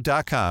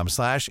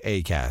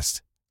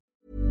burrow.com/acast.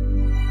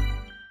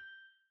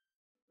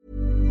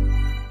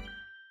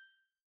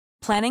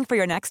 Planning for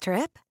your next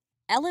trip?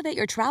 Elevate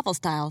your travel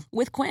style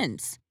with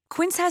Quince.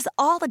 Quince has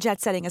all the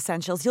jet-setting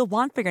essentials you'll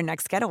want for your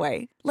next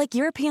getaway, like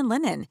European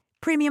linen,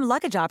 premium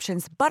luggage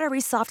options,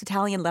 buttery soft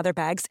Italian leather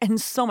bags,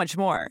 and so much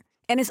more.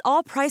 And is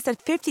all priced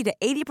at 50 to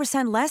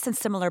 80% less than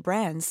similar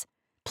brands.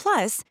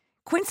 Plus,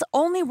 Quince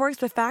only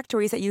works with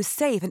factories that use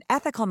safe and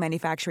ethical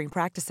manufacturing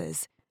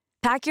practices.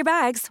 Pack your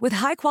bags with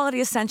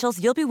high-quality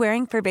essentials you'll be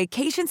wearing for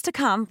vacations to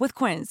come with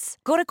Quince.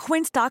 Go to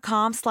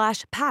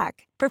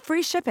quince.com/pack for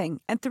free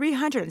shipping and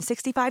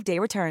 365-day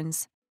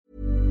returns.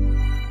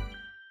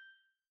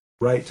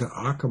 Write to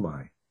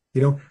Akamai.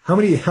 You know, how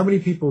many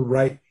people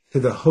write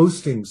to the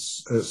hosting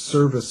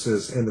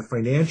services and the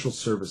financial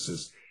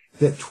services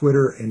that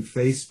Twitter and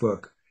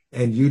Facebook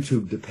and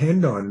YouTube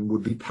depend on and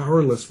would be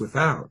powerless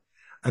without?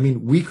 I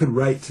mean, we could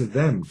write to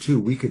them too.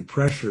 We could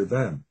pressure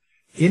them.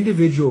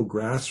 Individual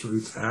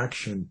grassroots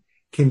action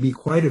can be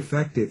quite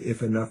effective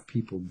if enough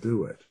people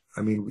do it.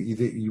 I mean,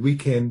 we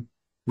can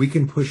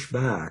push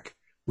back.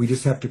 We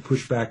just have to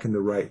push back in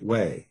the right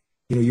way.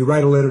 You know, you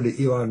write a letter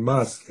to Elon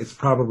Musk, it's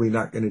probably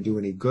not going to do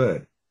any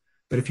good.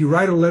 But if you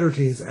write a letter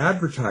to his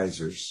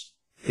advertisers,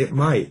 it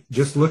might.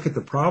 Just look at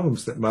the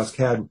problems that Musk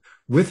had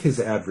with his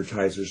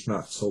advertisers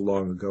not so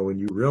long ago, and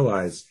you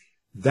realize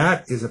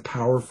that is a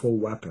powerful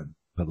weapon.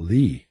 But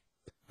Lee,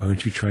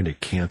 aren't you trying to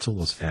cancel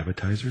those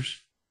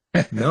advertisers?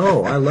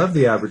 No, I love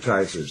the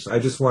advertisers. I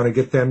just want to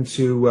get them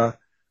to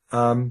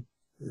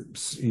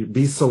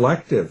be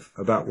selective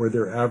about where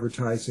they're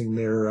advertising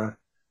their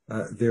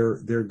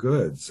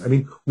goods. I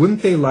mean,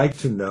 wouldn't they like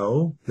to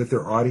know that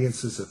their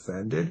audience is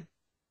offended?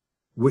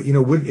 You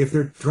know, if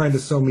they're trying to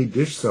sell me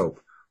dish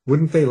soap,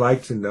 wouldn't they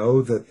like to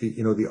know that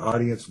the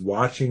audience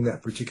watching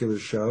that particular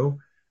show,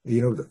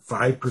 that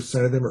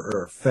 5% of them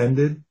are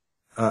offended,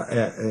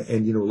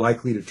 and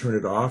likely to turn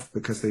it off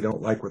because they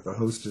don't like what the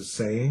host is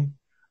saying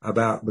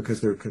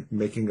because they're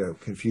making a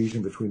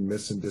confusion between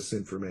mis and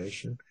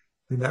disinformation?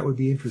 I mean, that would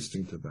be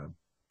interesting to them,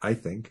 I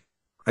think.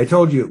 I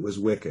told you it was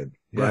wicked,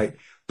 right?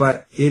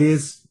 But it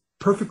is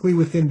perfectly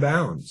within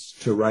bounds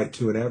to write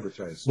to an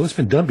advertiser. Well, it's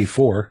been done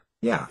before.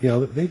 Yeah.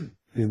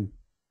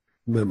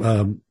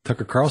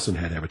 Tucker Carlson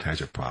had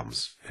advertiser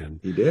problems, and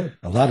he did.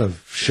 A lot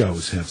of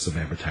shows have some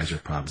advertiser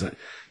problems.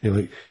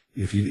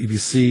 If you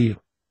see,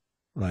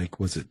 like,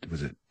 was it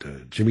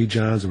Jimmy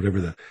John's or whatever,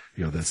 the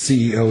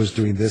CEO is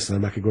doing this, and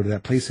I'm not going to go to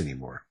that place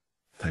anymore,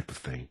 type of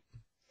thing,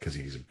 because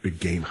he's a big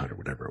game hunter,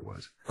 whatever it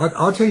was.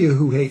 I'll tell you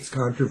who hates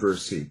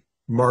controversy: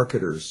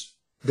 marketers.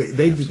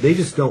 They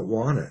just don't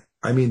want it.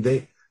 I mean,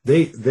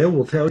 they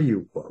will tell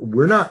you,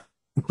 we're not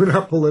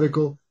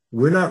political.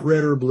 We're not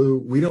red or blue.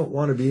 We don't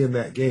want to be in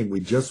that game. We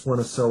just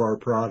want to sell our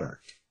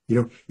product.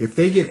 If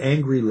they get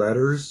angry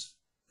letters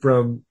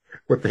from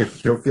what they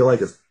feel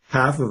like is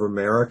half of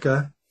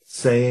America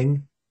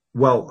saying,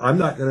 well, I'm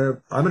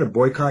going to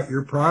boycott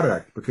your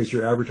product because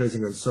you're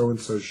advertising on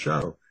so-and-so's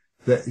show,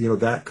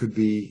 that could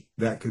be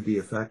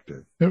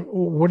effective.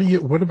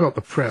 What about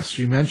the press?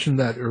 You mentioned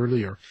that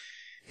earlier,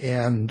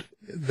 and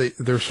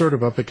they're sort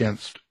of up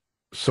against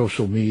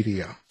social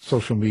media.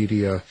 Social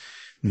media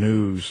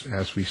news,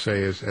 as we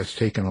say, has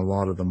taken a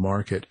lot of the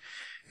market.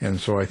 And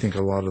so I think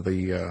a lot of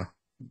the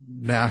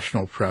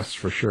national press,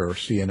 for sure,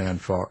 CNN,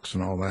 Fox,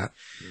 and all that,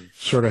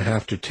 sort of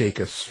have to take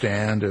a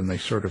stand, and they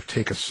sort of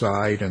take a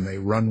side and they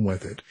run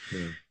with it.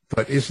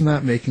 But isn't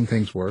that making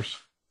things worse?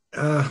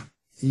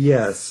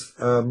 Yes.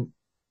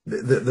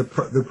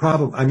 The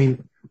problem, I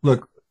mean,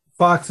 look,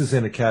 Fox is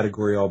in a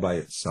category all by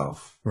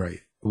itself.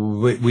 Right.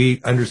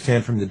 We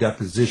understand from the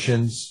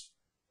depositions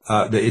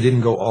that it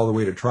didn't go all the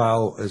way to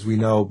trial, as we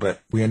know,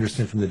 but we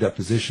understand from the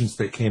depositions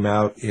that came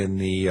out in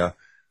the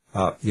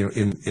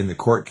in the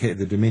court case,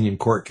 the Dominion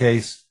court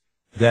case,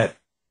 that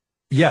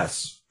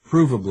yes,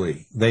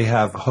 provably they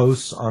have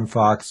hosts on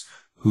Fox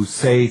who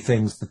say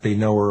things that they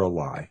know are a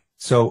lie.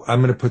 So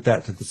I'm going to put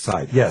that to the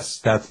side. Yes,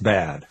 that's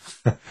bad.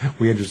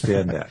 We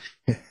understand that.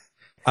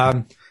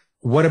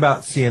 What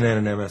about CNN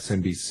and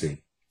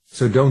MSNBC?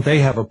 So don't they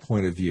have a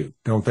point of view?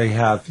 Don't they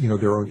have,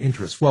 their own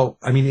interests? Well,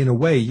 I mean, in a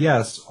way,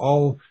 yes,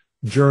 all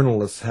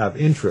journalists have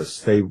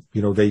interests. They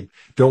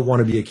don't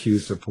want to be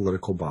accused of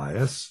political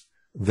bias.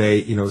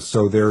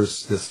 So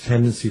there's this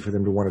tendency for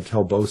them to want to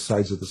tell both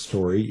sides of the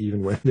story,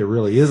 even when there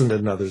really isn't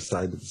another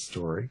side of the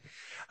story.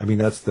 I mean,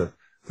 that's the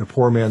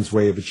poor man's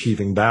way of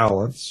achieving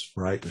balance,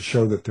 right? To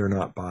show that they're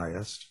not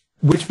biased,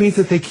 which means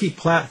that they keep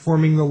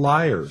platforming the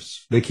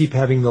liars. They keep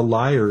having the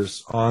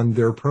liars on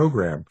their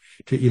program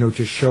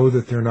to show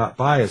that they're not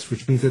biased,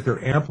 which means that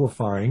they're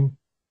amplifying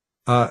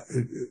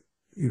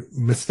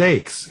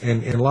mistakes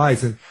and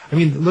lies. And I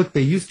mean, look,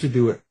 they used to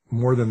do it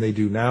more than they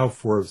do now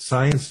for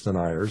science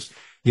deniers.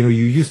 You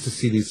used to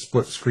see these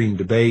split screen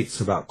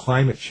debates about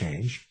climate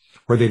change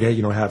where they'd,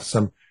 have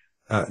some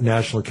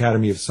National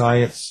Academy of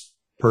Science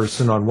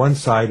person on one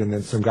side and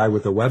then some guy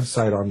with a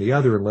website on the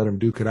other and let them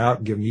duke it out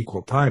and give them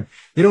equal time.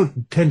 They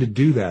don't tend to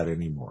do that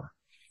anymore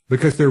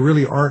because there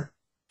really aren't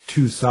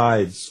two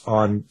sides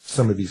on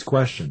some of these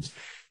questions.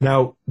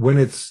 Now, when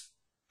it's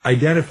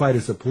identified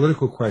as a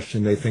political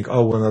question, they think,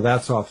 oh, well, no,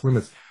 that's off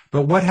limits.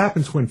 But what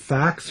happens when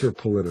facts are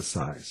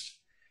politicized?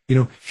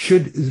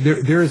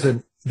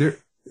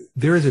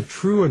 There is a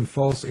true and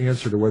false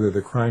answer to whether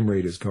the crime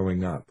rate is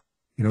going up.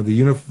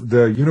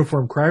 The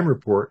Uniform Crime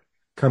Report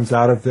comes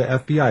out of the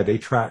FBI. They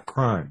track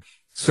crime.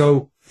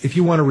 So if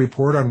you want to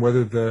report on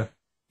whether the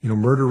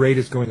murder rate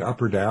is going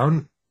up or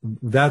down,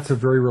 that's a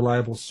very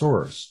reliable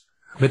source.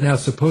 But now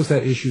suppose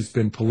that issue's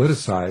been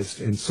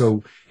politicized, and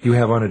so you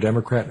have on a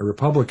Democrat and a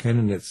Republican,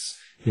 and it's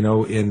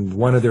in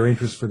one of their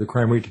interests for the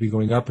crime rate to be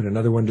going up and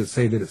another one to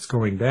say that it's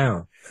going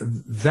down.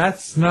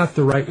 That's not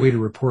the right way to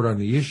report on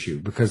the issue,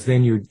 because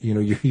then you're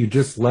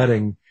just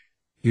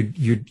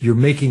you're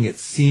making it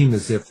seem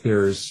as if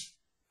there's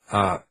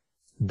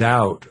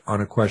doubt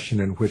on a question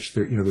in which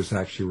there's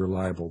actually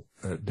reliable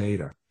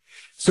data.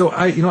 So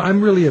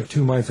I'm really of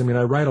two minds. I mean,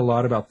 I write a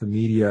lot about the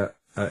media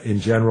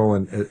in general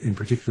and in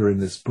particular in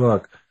this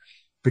book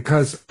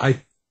because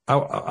I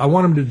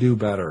want them to do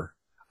better.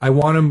 I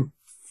want them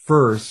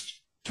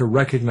first to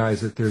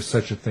recognize that there's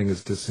such a thing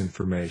as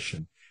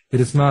disinformation. It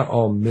is not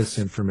all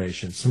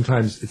misinformation.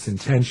 Sometimes it's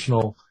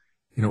intentional.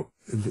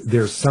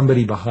 There's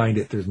somebody behind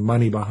it. There's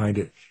money behind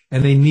it,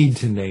 and they need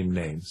to name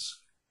names.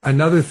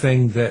 Another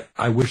thing that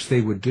I wish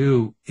they would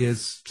do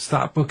is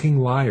stop booking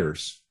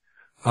liars.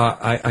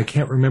 I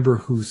can't remember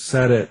who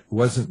said it. It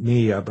wasn't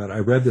me, but I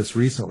read this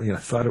recently and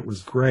I thought it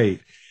was great.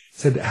 It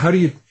said, how do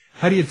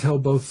you tell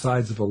both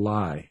sides of a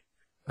lie?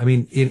 I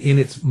mean, in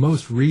its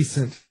most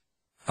recent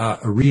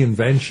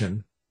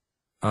reinvention,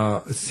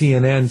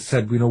 CNN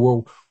said,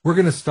 well, we're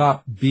going to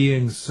stop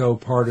being so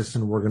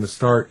partisan. We're going to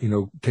start,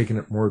 taking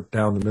it more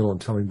down the middle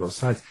and telling both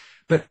sides.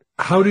 But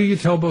how do you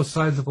tell both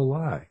sides of a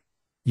lie?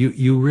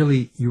 You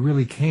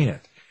really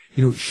can't.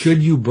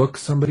 should you book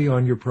somebody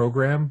on your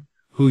program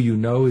who you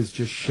know is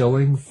just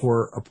shilling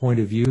for a point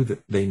of view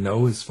that they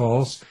know is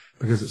false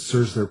because it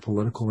serves their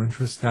political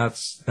interest?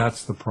 That's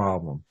the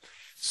problem.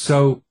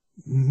 So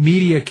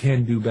media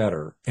can do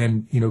better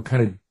and,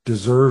 kind of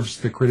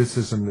deserves the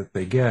criticism that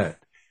they get,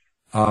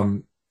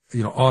 on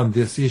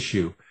this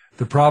issue.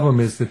 The problem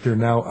is that they're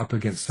now up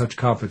against such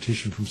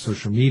competition from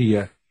social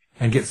media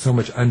and get so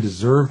much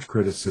undeserved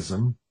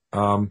criticism,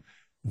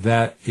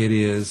 that it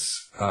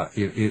is,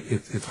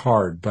 it's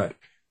hard. But,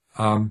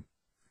 I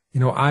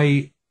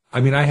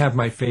have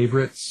my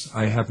favorites.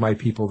 I have my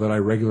people that I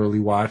regularly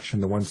watch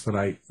and the ones that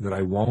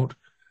I won't.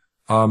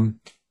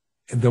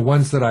 The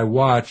ones that I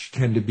watch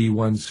tend to be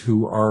ones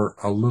who are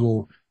a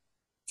little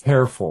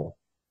careful,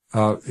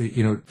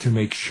 to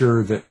make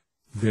sure that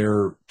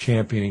they're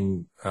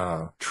championing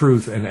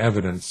truth and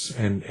evidence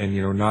and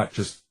not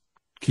just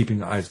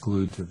keeping eyes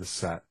glued to the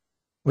set.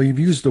 Well, you've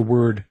used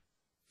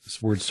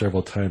this word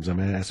several times. I'm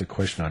going to ask a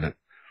question on it,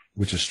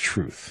 which is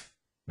truth.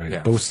 Right?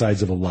 Yeah. Both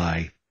sides of a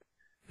lie.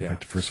 Yeah.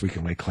 Like the first week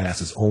of my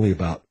class is only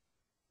about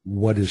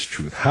what is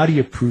truth. How do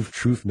you prove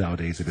truth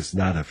nowadays if it's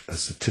not a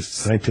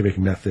scientific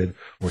method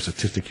or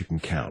statistic you can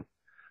count?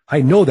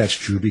 I know that's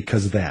true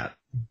because of that.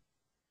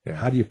 Yeah.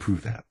 How do you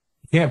prove that?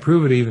 You can't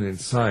prove it even in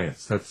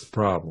science. That's the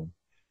problem.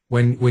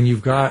 When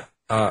you've got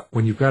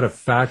a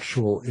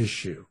factual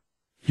issue,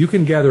 you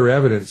can gather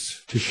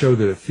evidence to show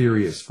that a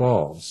theory is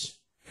false,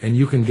 and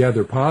you can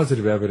gather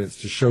positive evidence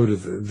to show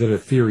that a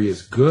theory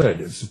is good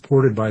and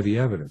supported by the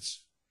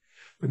evidence.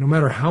 But no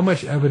matter how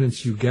much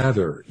evidence you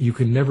gather, you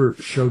can never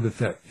show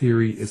that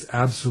theory is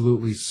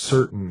absolutely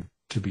certain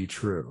to be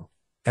true.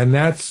 And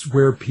that's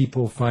where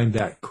people find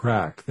that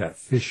crack, that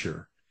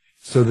fissure,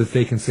 so that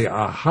they can say,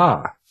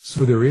 aha,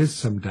 so there is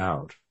some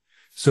doubt.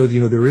 So,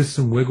 there is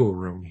some wiggle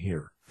room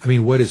here. I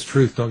mean, what is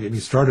truth? Don't get me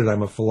started.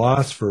 I'm a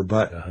philosopher,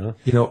 but,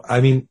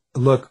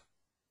 look,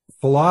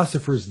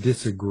 philosophers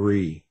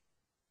disagree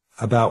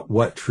about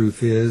what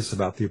truth is,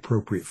 about the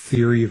appropriate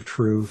theory of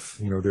truth.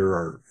 There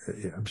are,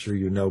 I'm sure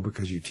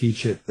because you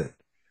teach it, that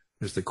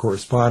there's the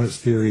correspondence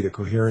theory, the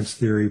coherence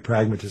theory,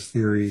 pragmatist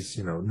theories,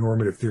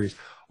 normative theories,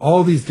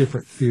 all these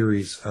different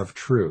theories of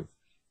truth.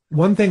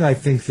 One thing I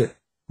think that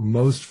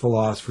most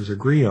philosophers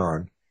agree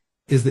on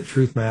is that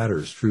truth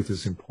matters. Truth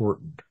is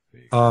important.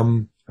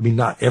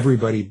 Not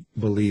everybody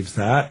believes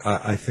that.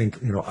 I think,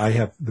 I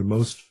have the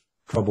most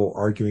trouble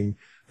arguing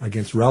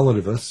against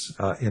relativists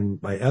in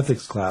my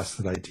ethics class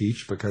that I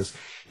teach, because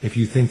if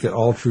you think that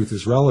all truth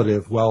is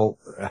relative, well,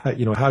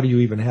 how do you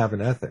even have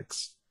an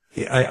ethics?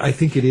 I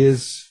think it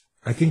is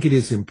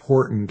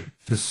important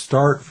to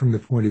start from the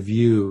point of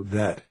view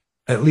that,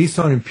 at least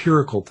on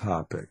empirical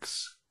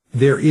topics,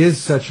 there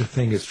is such a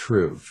thing as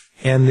truth,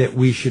 and that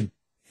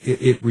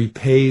it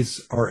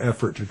repays our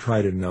effort to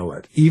try to know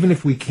it. Even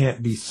if we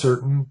can't be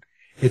certain,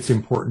 it's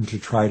important to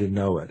try to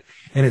know it.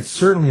 And it's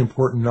certainly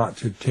important not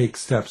to take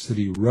steps that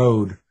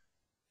erode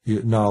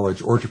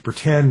knowledge or to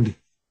pretend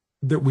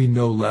that we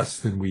know less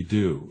than we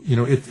do.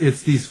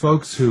 It's these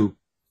folks who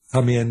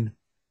come in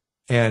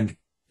and,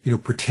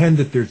 pretend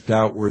that there's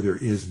doubt where there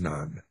is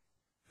none,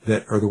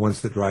 that are the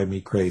ones that drive me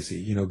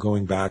crazy.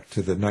 Going back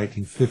to the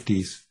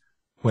 1950s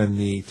when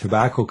the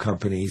tobacco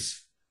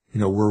companies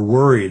were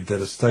worried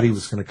that a study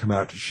was going to come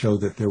out to show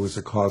that there was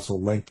a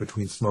causal link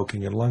between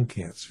smoking and lung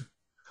cancer.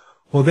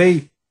 Well,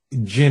 they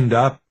ginned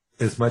up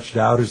as much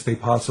doubt as they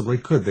possibly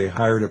could. They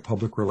hired a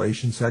public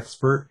relations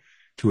expert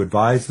to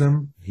advise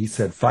them. He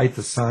said, fight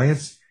the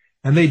science.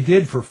 And they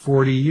did for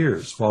 40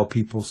 years while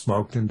people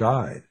smoked and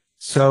died.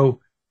 So,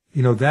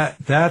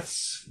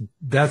 that's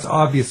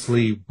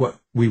obviously what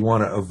we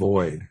want to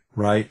avoid,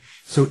 right?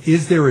 So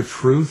is there a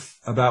truth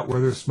about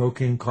whether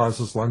smoking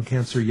causes lung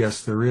cancer?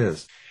 Yes, there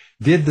is.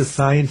 Did the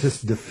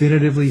scientists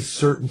definitively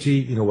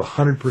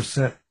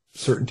 100%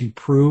 certainty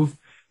prove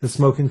that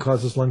smoking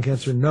causes lung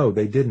cancer? No,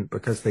 they didn't,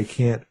 because they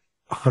can't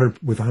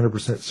with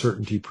 100%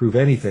 certainty prove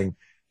anything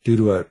due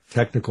to a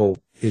technical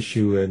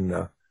issue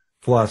in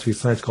philosophy of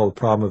science called the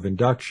problem of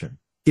induction.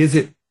 Is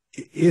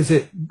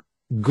it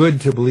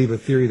good to believe a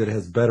theory that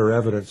has better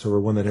evidence over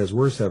one that has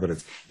worse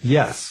evidence?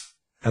 Yes,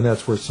 and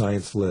that's where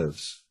science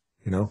lives.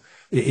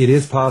 It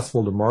is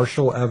possible to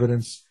marshal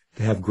evidence,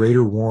 to have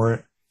greater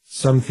warrant.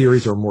 Some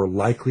theories are more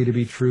likely to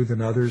be true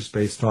than others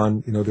based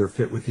on, their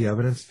fit with the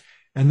evidence.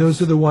 And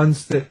those are the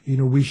ones that,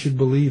 we should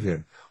believe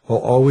in, while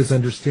always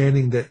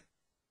understanding that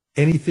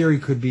any theory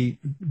could be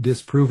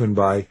disproven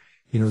by,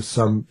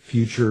 some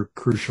future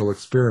crucial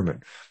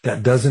experiment.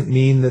 That doesn't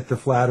mean that the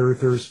flat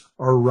earthers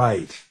are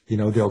right.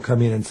 They'll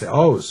come in and say,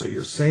 oh, so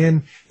you're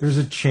saying there's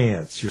a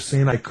chance. You're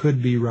saying I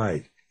could be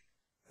right.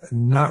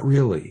 Not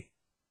really.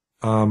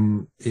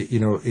 You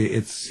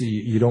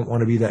don't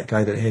want to be that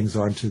guy that hangs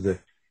on to the,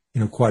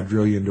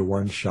 quadrillion to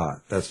one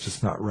shot. That's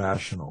just not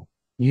rational.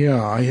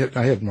 Yeah, I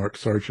had Mark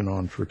Sargent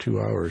on for 2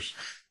 hours.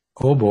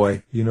 Oh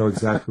boy, you know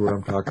exactly what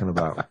I'm talking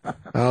about.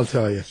 I'll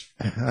tell you.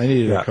 I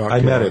needed to talk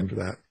to him for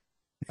that.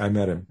 I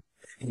met him.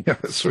 Yeah,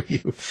 so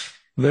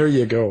there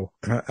you go.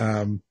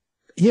 And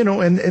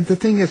the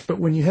thing is, but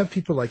when you have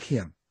people like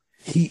him,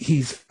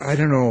 he's I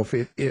don't know if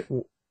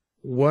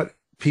what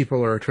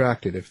people are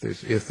attracted if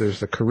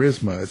there's a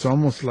charisma. It's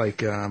almost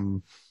like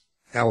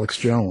Alex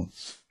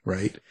Jones,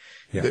 right?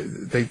 Yeah.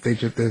 They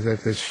just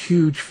there's this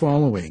huge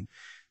following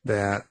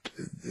that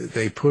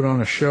they put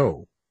on a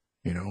show,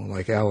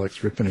 like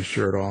Alex ripping his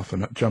shirt off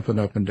and jumping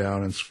up and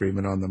down and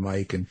screaming on the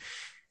mic,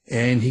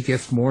 and he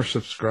gets more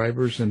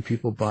subscribers and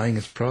people buying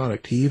his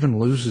product. He even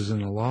loses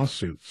in the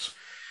lawsuits,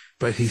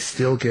 but he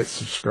still gets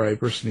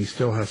subscribers and he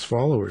still has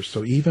followers.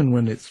 So even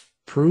when it's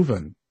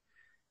proven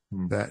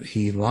that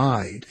he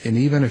lied, and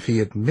even if he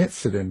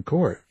admits it in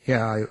court,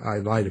 I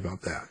lied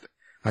about that.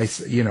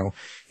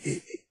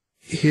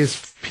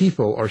 His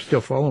people are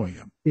still following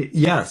him.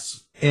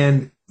 Yes.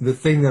 And the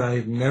thing that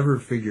I've never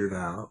figured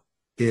out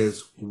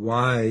is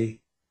why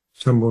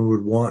someone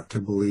would want to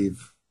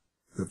believe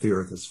that the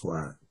earth is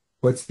flat.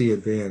 What's the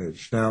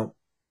advantage? Now,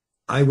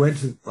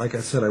 like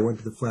I said, I went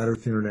to the Flat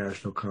Earth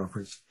International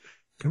Conference.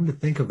 Come to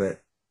think of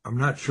it, I'm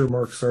not sure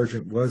Mark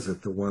Sargent was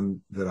at the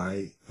one that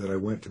I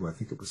went to. I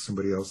think it was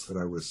somebody else that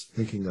I was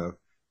thinking of.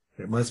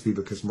 It must be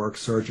because Mark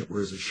Sargent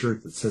wears a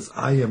shirt that says,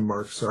 "I am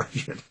Mark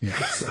Sargent." Yeah.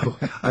 So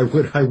I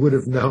would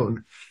have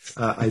known.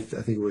 I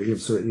think it was him.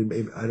 So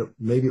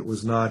maybe it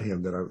was not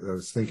him that I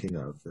was thinking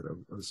of, that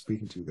I was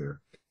speaking to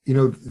there.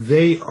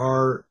 They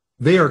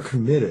are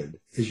committed,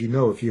 as you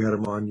know, if you had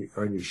them on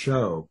your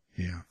show.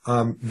 Yeah.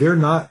 They're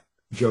not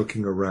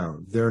joking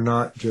around.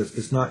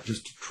 It's not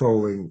just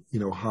trolling,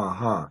 ha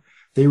ha.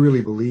 They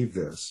really believe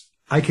this.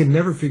 I can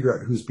never figure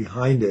out who's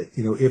behind it.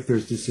 If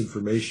there's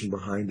disinformation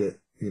behind it,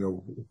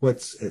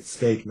 what's at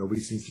stake. Nobody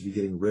seems to be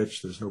getting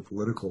rich. There's no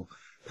political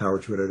power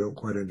to it. I don't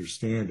quite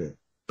understand it.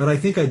 But I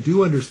think I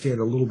do understand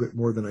a little bit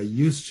more than I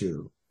used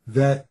to,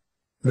 that,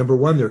 number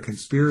one, they're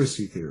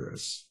conspiracy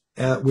theorists,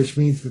 which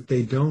means that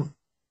they don't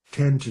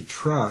tend to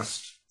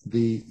trust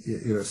the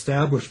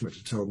establishment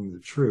to tell them the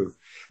truth.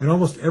 And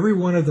almost every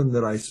one of them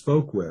that I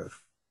spoke with,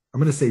 I'm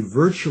going to say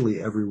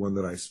virtually everyone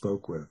that I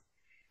spoke with,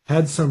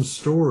 had some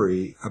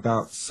story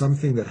about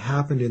something that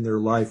happened in their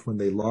life when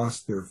they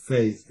lost their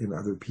faith in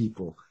other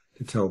people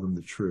to tell them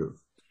the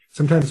truth.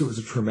 Sometimes it was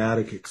a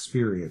traumatic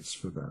experience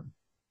for them,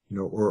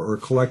 or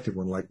a collective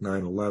one like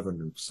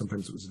 9/11.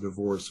 Sometimes it was a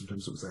divorce.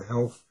 Sometimes it was a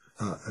health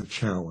a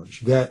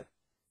challenge that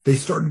they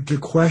started to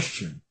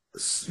question,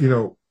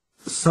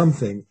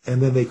 something,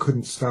 and then they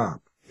couldn't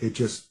stop. It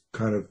just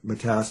kind of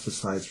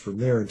metastasized from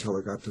there until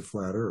it got to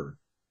Flat Earth.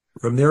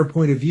 From their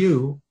point of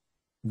view,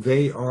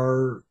 they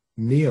are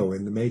Neo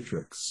in the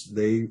Matrix.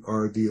 They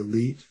are the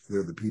elite.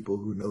 They're the people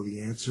who know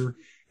the answer,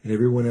 and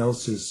everyone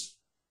else is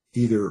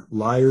either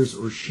liars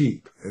or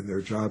sheep, and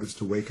their job is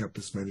to wake up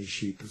as many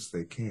sheep as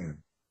they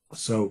can.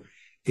 So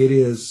it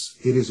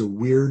is a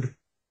weird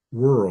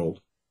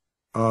world.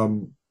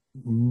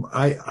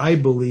 I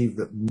believe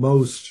that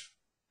most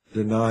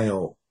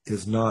denial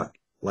is not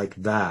like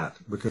that,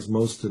 because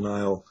most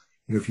denial,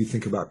 if you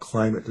think about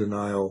climate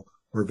denial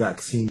or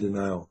vaccine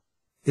denial,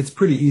 it's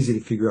pretty easy to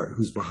figure out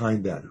who's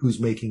behind that, who's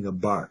making a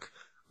buck,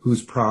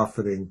 who's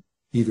profiting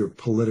either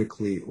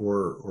politically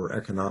or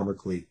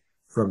economically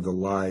from the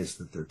lies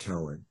that they're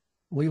telling.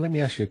 Well, let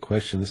me ask you a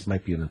question. This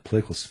might be in the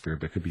political sphere,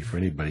 but it could be for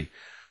anybody.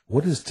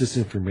 What has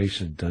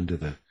disinformation done to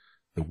the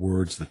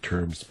words, the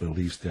terms,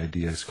 beliefs, the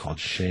ideas called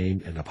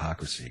shame and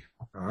hypocrisy?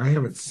 I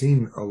haven't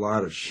seen a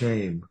lot of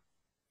shame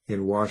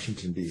in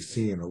Washington,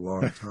 D.C. in a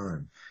long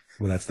time.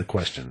 Well, that's the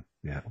question.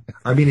 Yeah.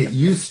 I mean, it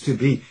used to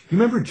be. You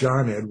remember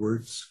John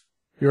Edwards?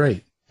 You're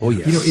right. Oh,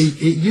 yes.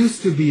 It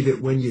used to be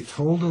that when you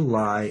told a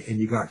lie and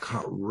you got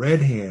caught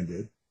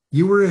red-handed,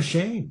 you were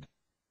ashamed.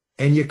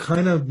 And you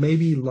kind of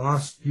maybe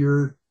lost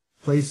your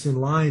place in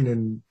line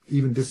and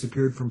even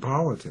disappeared from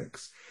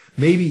politics.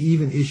 Maybe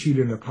even issued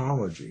an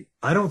apology.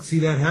 I don't see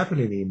that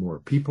happening anymore.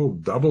 People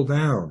double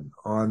down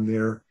on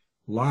their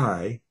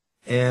lie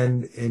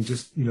and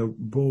just,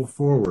 bull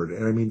forward.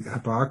 And I mean,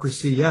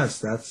 hypocrisy, yes,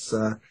 that's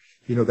a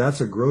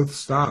growth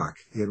stock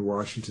in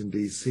Washington,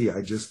 D.C.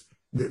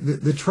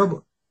 The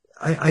trouble,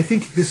 I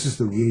think this is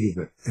the root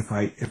of it,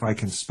 if I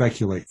can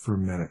speculate for a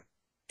minute.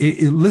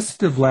 Listen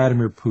to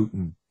Vladimir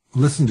Putin,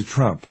 listen to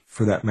Trump,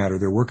 for that matter.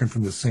 They're working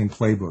from the same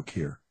playbook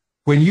here.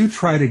 When you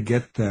try to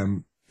get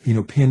them,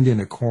 pinned in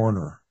a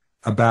corner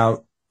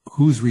about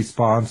who's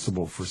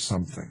responsible for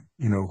something,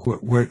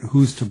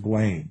 who's to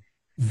blame,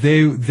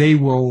 they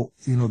will,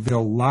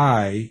 they'll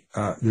lie.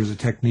 There's a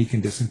technique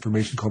in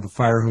disinformation called the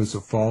fire hose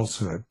of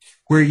falsehood,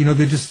 where,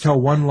 they just tell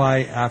one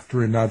lie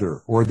after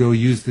another, or they'll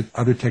use the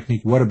other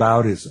technique,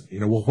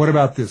 whataboutism, well, what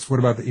about this? What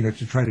about that?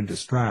 To try to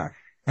distract.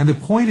 And the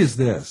point is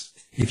this: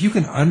 if you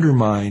can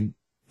undermine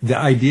the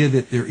idea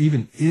that there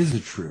even is a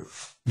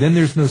truth, then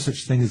there's no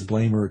such thing as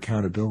blame or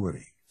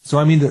accountability. So,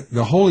 I mean,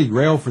 the holy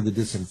grail for the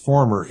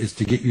disinformer is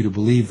to get you to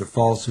believe the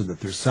falsehood that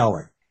they're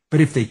selling.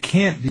 But if they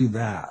can't do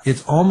that,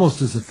 it's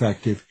almost as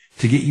effective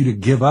to get you to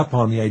give up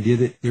on the idea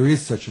that there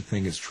is such a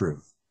thing as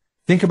truth.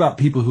 Think about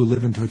people who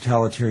live in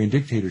totalitarian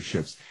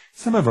dictatorships.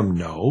 Some of them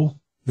know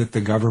that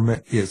the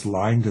government is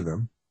lying to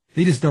them.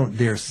 They just don't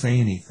dare say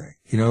anything,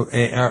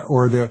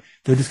 or they're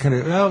just kind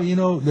of,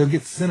 they'll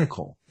get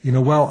cynical. We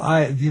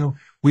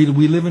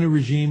live in a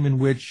regime in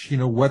which,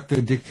 what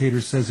the dictator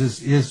says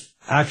is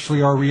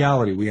actually our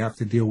reality. We have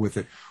to deal with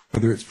it,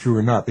 whether it's true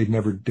or not. They'd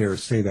never dare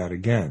say that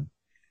again.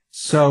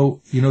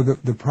 So,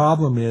 the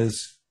problem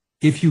is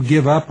if you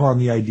give up on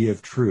the idea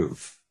of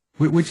truth,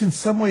 which in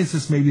some ways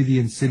is maybe the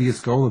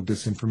insidious goal of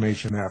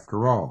disinformation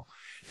after all,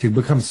 to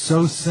become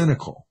so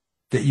cynical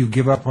that you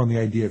give up on the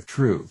idea of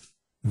truth,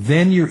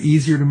 then you're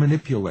easier to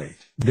manipulate.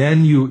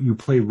 Then you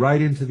play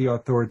right into the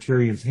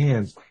authoritarian's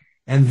hands.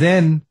 And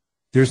then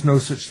there's no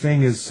such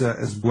thing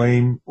as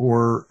blame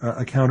or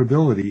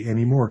accountability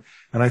anymore.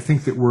 And I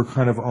think that we're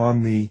kind of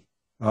on the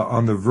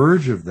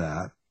verge of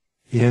that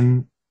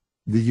in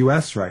the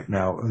U.S. right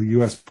now,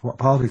 U.S.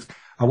 politics.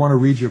 I want to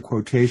read you a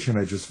quotation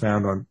I just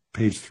found on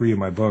page 3 of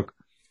my book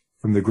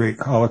from the great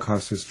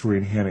Holocaust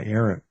historian Hannah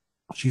Arendt.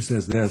 She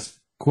says this,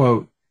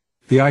 quote,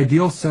 "The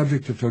ideal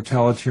subject of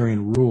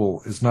totalitarian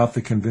rule is not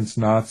the convinced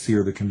Nazi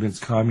or the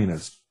convinced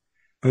communist,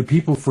 but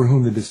people for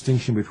whom the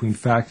distinction between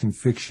fact and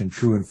fiction,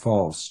 true and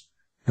false,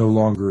 no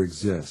longer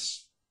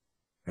exists."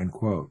 End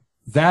quote.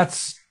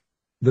 That's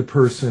the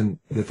person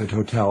that the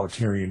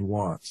totalitarian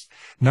wants.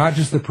 Not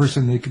just the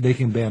person they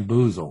can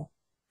bamboozle,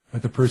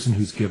 but the person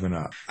who's given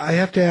up. I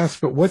have to ask,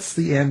 but what's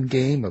the end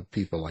game of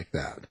people like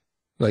that?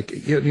 Like,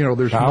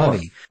 there's Power.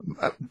 money.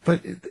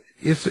 But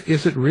is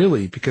it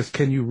really? Because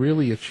can you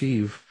really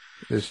achieve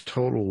this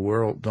total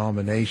world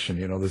domination,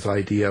 this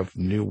idea of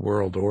new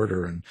world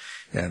order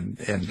and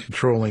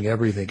controlling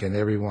everything and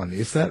everyone?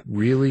 Is that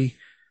really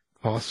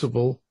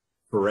possible?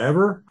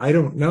 Forever? I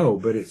don't know,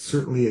 but it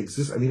certainly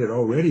exists. I mean, it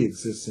already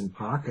exists in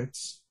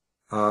pockets.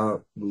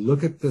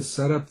 Look at the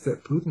setup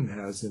that Putin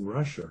has in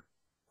Russia,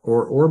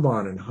 or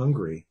Orban in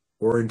Hungary,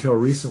 or until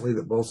recently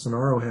that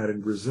Bolsonaro had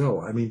in Brazil.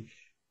 I mean,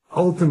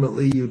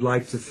 ultimately, you'd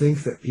like to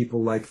think that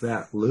people like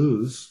that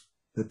lose,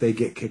 that they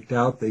get kicked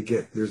out,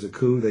 there's a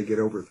coup, they get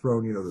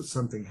overthrown, that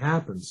something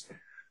happens.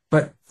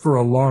 But for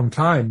a long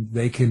time,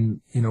 they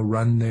can,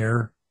 run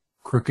their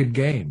crooked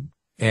game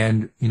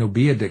and,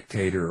 be a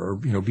dictator or,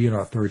 be an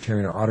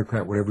authoritarian or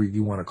autocrat, whatever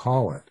you want to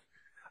call it.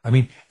 I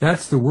mean,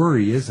 that's the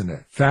worry, isn't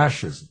it?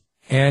 Fascism.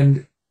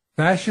 And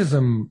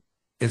fascism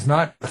is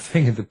not a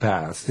thing of the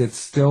past. It's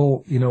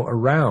still,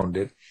 around.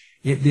 It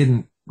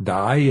didn't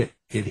die.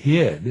 It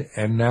hid,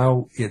 and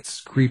now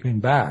it's creeping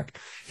back.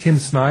 Tim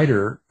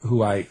Snyder,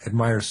 who I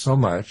admire so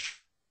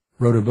much,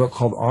 wrote a book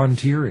called On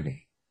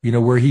Tyranny,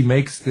 where he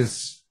makes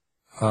this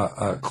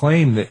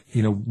claim that,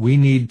 we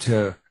need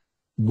to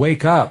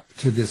wake up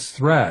to this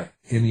threat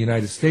in the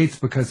United States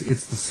because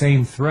it's the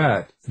same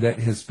threat that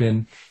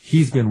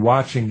he's been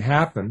watching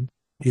happen.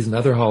 He's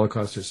another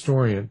Holocaust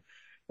historian.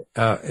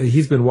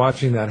 He's been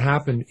watching that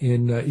happen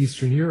in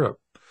Eastern Europe.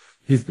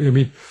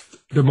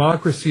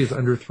 Democracy is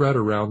under threat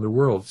around the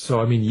world.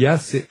 So,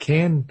 yes, it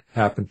can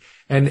happen.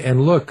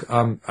 And look,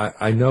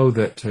 I know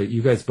that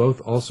you guys both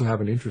also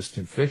have an interest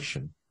in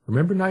fiction.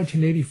 Remember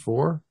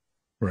 1984?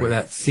 Right. Where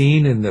that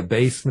scene in the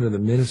basement of the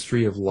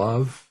Ministry of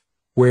Love,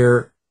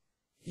 where,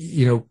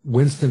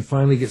 Winston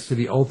finally gets to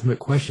the ultimate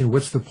question,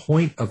 what's the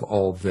point of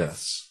all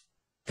this?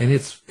 And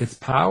it's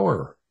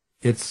power.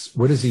 It's,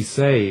 what does he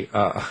say?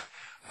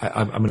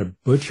 I'm going to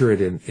butcher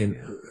it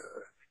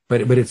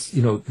but it's,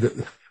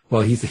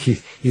 well, he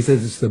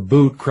says it's the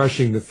boot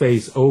crushing the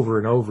face over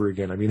and over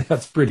again.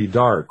 That's pretty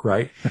dark,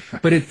 right?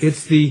 But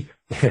it's you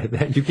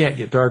can't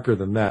get darker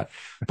than that.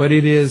 But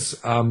it is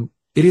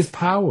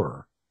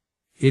power.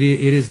 It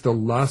is the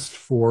lust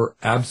for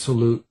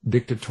absolute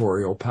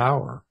dictatorial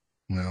power.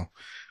 Well,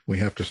 we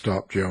have to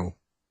stop Joe.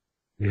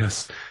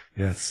 Yes,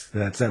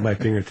 that's at my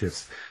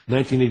fingertips.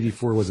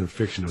 1984 wasn't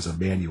fiction; it was a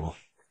manual.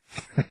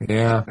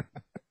 Yeah.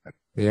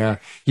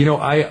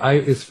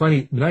 It's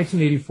funny.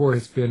 1984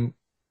 has been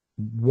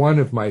one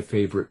of my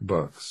favorite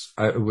books,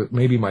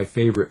 maybe my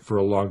favorite for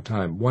a long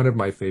time, one of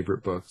my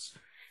favorite books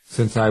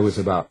since I was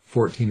about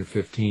 14 or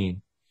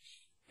 15.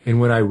 And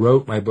when I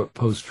wrote my book,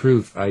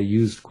 Post-Truth, I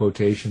used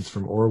quotations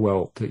from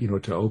Orwell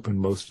to open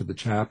most of the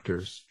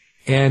chapters.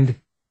 And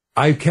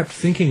I kept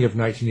thinking of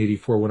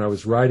 1984 when I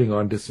was writing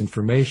on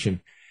disinformation.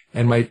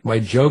 And my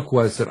joke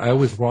was that I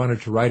always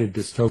wanted to write a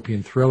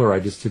dystopian thriller. I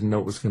just didn't know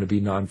it was going to be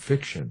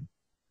nonfiction.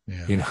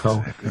 Yeah,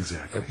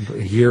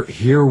 Exactly.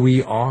 Here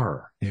we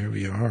are. Here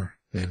we are.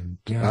 And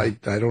yeah.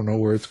 I don't know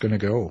where it's going to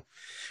go.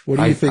 What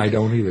do you think? I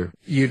don't either.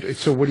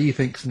 So what do you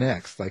think's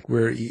next? Like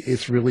do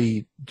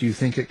you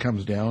think it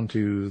comes down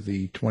to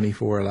the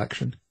 24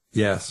 election?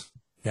 Yes.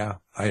 Yeah.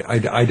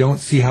 I don't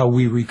see how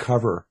we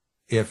recover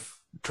if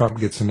Trump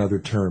gets another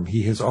term.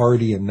 He has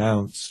already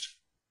announced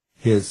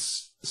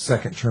his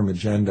second term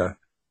agenda,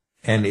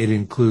 and it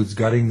includes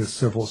gutting the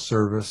civil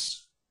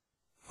service.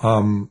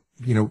 I'm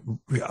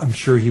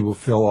sure he will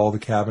fill all the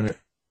cabinet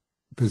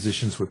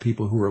positions with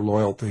people who are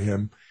loyal to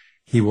him.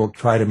 He will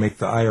try to make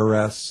the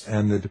IRS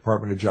and the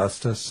Department of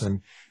Justice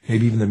and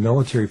maybe even the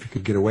military, if he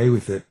could get away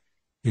with it,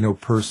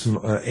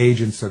 personal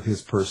agents of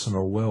his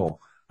personal will.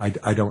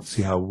 I don't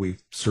see how we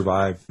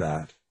survive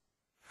that,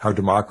 how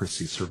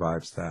democracy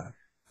survives that.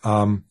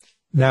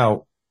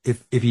 Now,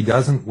 if he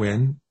doesn't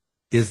win,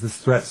 is the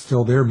threat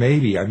still there?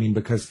 Maybe.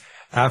 Because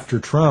after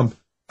Trump,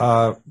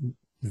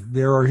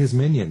 there are his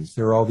minions.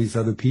 There are all these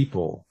other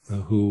people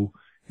who,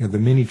 the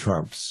mini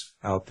Trumps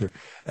out there.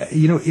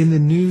 In the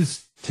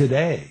news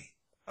today,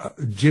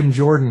 Jim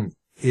Jordan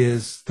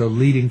is the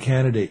leading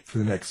candidate for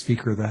the next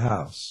Speaker of the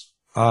House.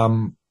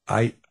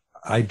 I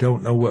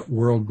don't know what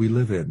world we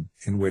live in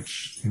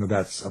which,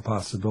 that's a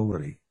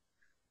possibility.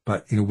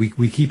 But,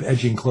 we keep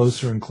edging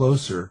closer and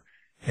closer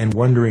and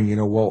wondering,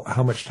 well,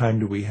 how much time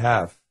do we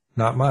have?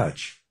 Not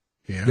much.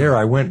 Yeah. There,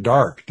 I went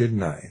dark,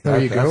 didn't I?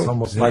 There you that's go.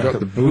 Almost like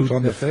the boot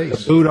on the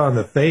face. The boot on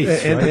the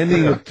face. And right?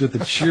 ending with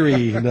the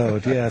cheery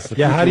note, yes.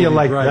 Yeah, how do you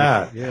like bright.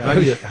 that?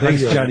 Yeah.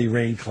 Thanks, Johnny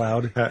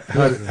Raincloud.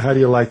 How do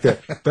you like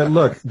that? But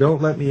look,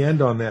 don't let me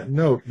end on that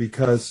note,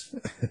 because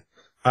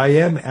I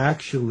am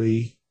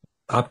actually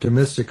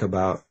optimistic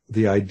about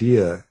the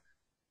idea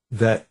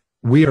that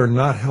we are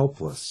not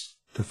helpless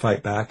to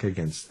fight back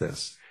against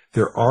this.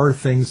 There are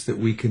things that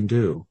we can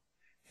do.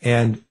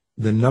 And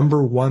the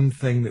number one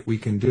thing that we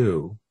can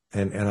do,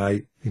 and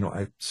I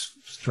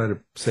try to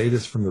say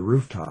this from the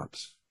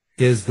rooftops,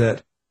 is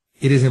that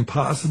it is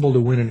impossible to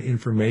win an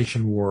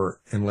information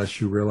war unless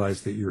you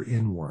realize that you're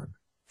in one.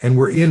 And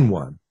we're in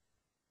one.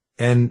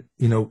 And,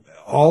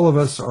 all of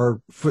us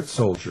are foot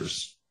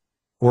soldiers,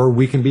 or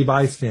we can be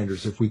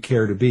bystanders if we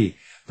care to be.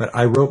 But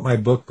I wrote my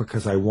book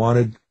because I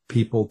wanted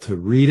people to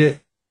read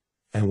it,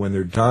 and when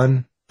they're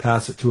done,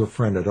 pass it to a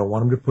friend. I don't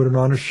want them to put it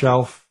on a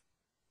shelf.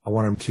 I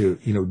want them to,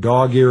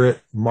 dog ear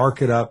it,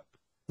 mark it up,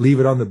 leave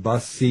it on the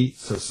bus seat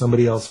so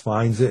somebody else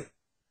finds it,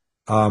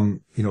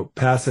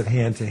 pass it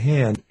hand to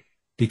hand,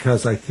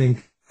 because I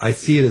think I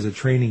see it as a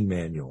training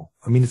manual.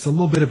 I mean, it's a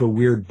little bit of a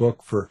weird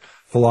book for a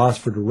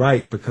philosopher to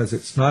write because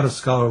it's not a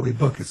scholarly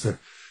book. It's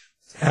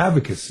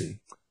advocacy.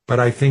 But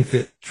I think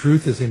that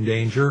truth is in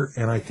danger,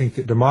 and I think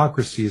that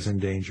democracy is in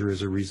danger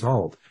as a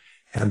result.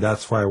 And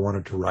that's why I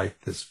wanted to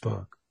write this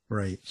book.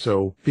 Right.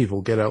 So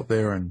people get out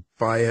there and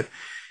buy it,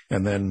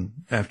 and then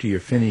after you're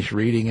finished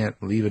reading it,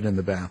 leave it in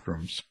the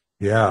bathrooms.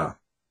 Yeah.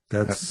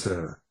 That's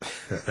it.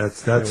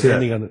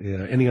 Ending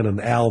on an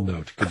Al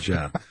note. Good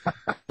job.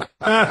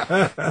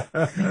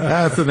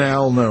 That's an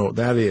Al note.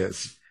 That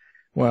is.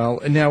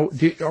 Well, now,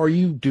 are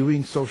you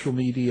doing social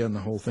media and the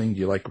whole thing? Do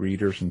you like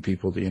readers and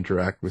people to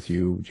interact with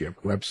you? Do you have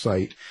a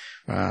website?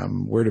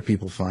 Where do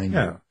people find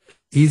you?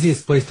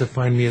 Easiest place to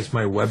find me is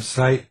my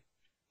website,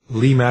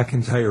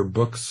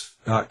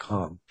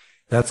 LeeMcIntyreBooks.com.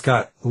 That's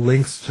got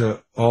links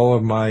to all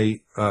of my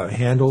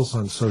handles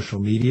on social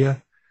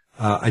media.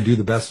 I do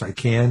the best I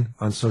can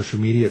on social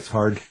media. It's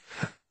hard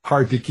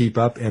to keep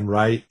up and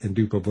write and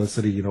do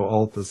publicity,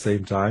 all at the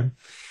same time.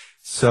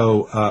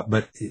 So,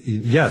 but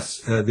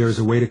yes, there's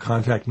a way to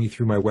contact me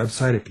through my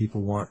website. If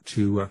people want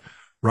to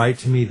write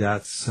to me,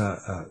 that's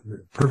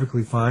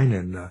perfectly fine,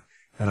 and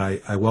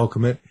I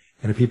welcome it.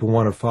 And if people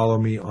want to follow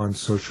me on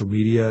social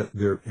media,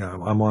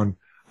 I'm on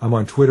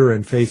Twitter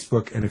and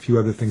Facebook and a few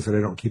other things that I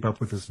don't keep up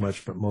with as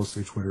much, but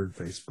mostly Twitter and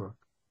Facebook.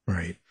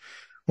 Right.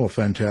 Well,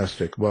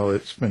 fantastic. Well,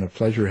 it's been a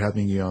pleasure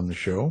having you on the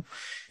show.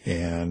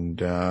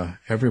 And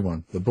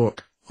everyone, the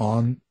book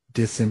On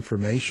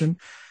Disinformation,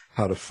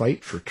 How to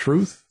Fight for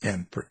Truth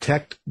and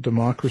Protect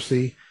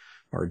Democracy.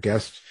 Our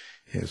guest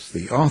is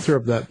the author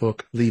of that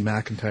book, Lee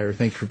McIntyre.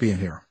 Thanks for being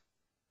here.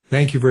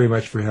 Thank you very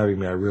much for having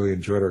me. I really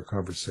enjoyed our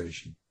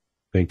conversation.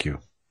 Thank you.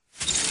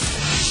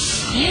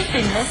 You've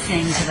been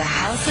listening to the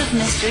House of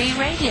Mystery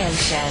radio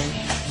show.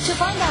 To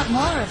find out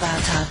more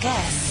about our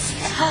guests,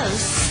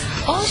 hosts,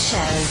 or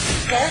shows,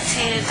 go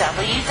to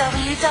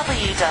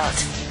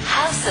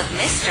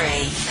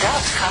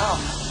www.houseofmystery.com.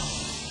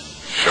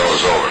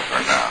 Show's over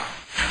for now.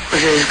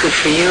 Was it as good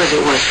for you as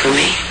it was for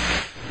me?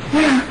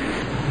 Yeah.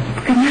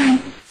 Good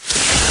night.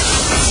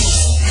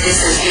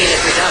 This has been a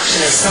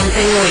production of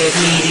Something Weird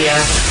Media.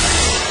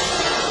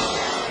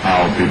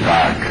 I'll be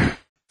back.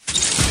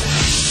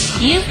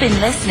 You've been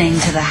listening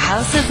to the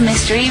House of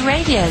Mystery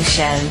radio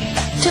show.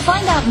 To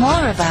find out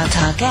more about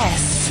our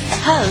guests,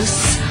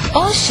 hosts,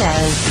 or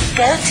shows,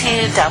 go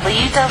to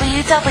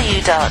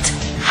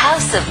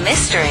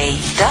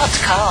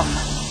www.houseofmystery.com.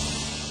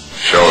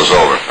 Show's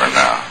over for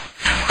now.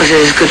 Was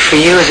it as good for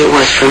you as it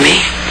was for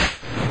me?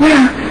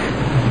 Yeah.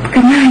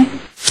 Good night.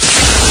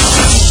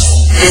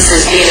 This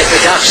has been a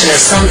production of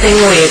Something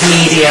Weird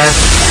Media.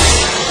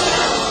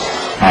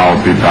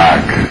 I'll be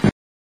back.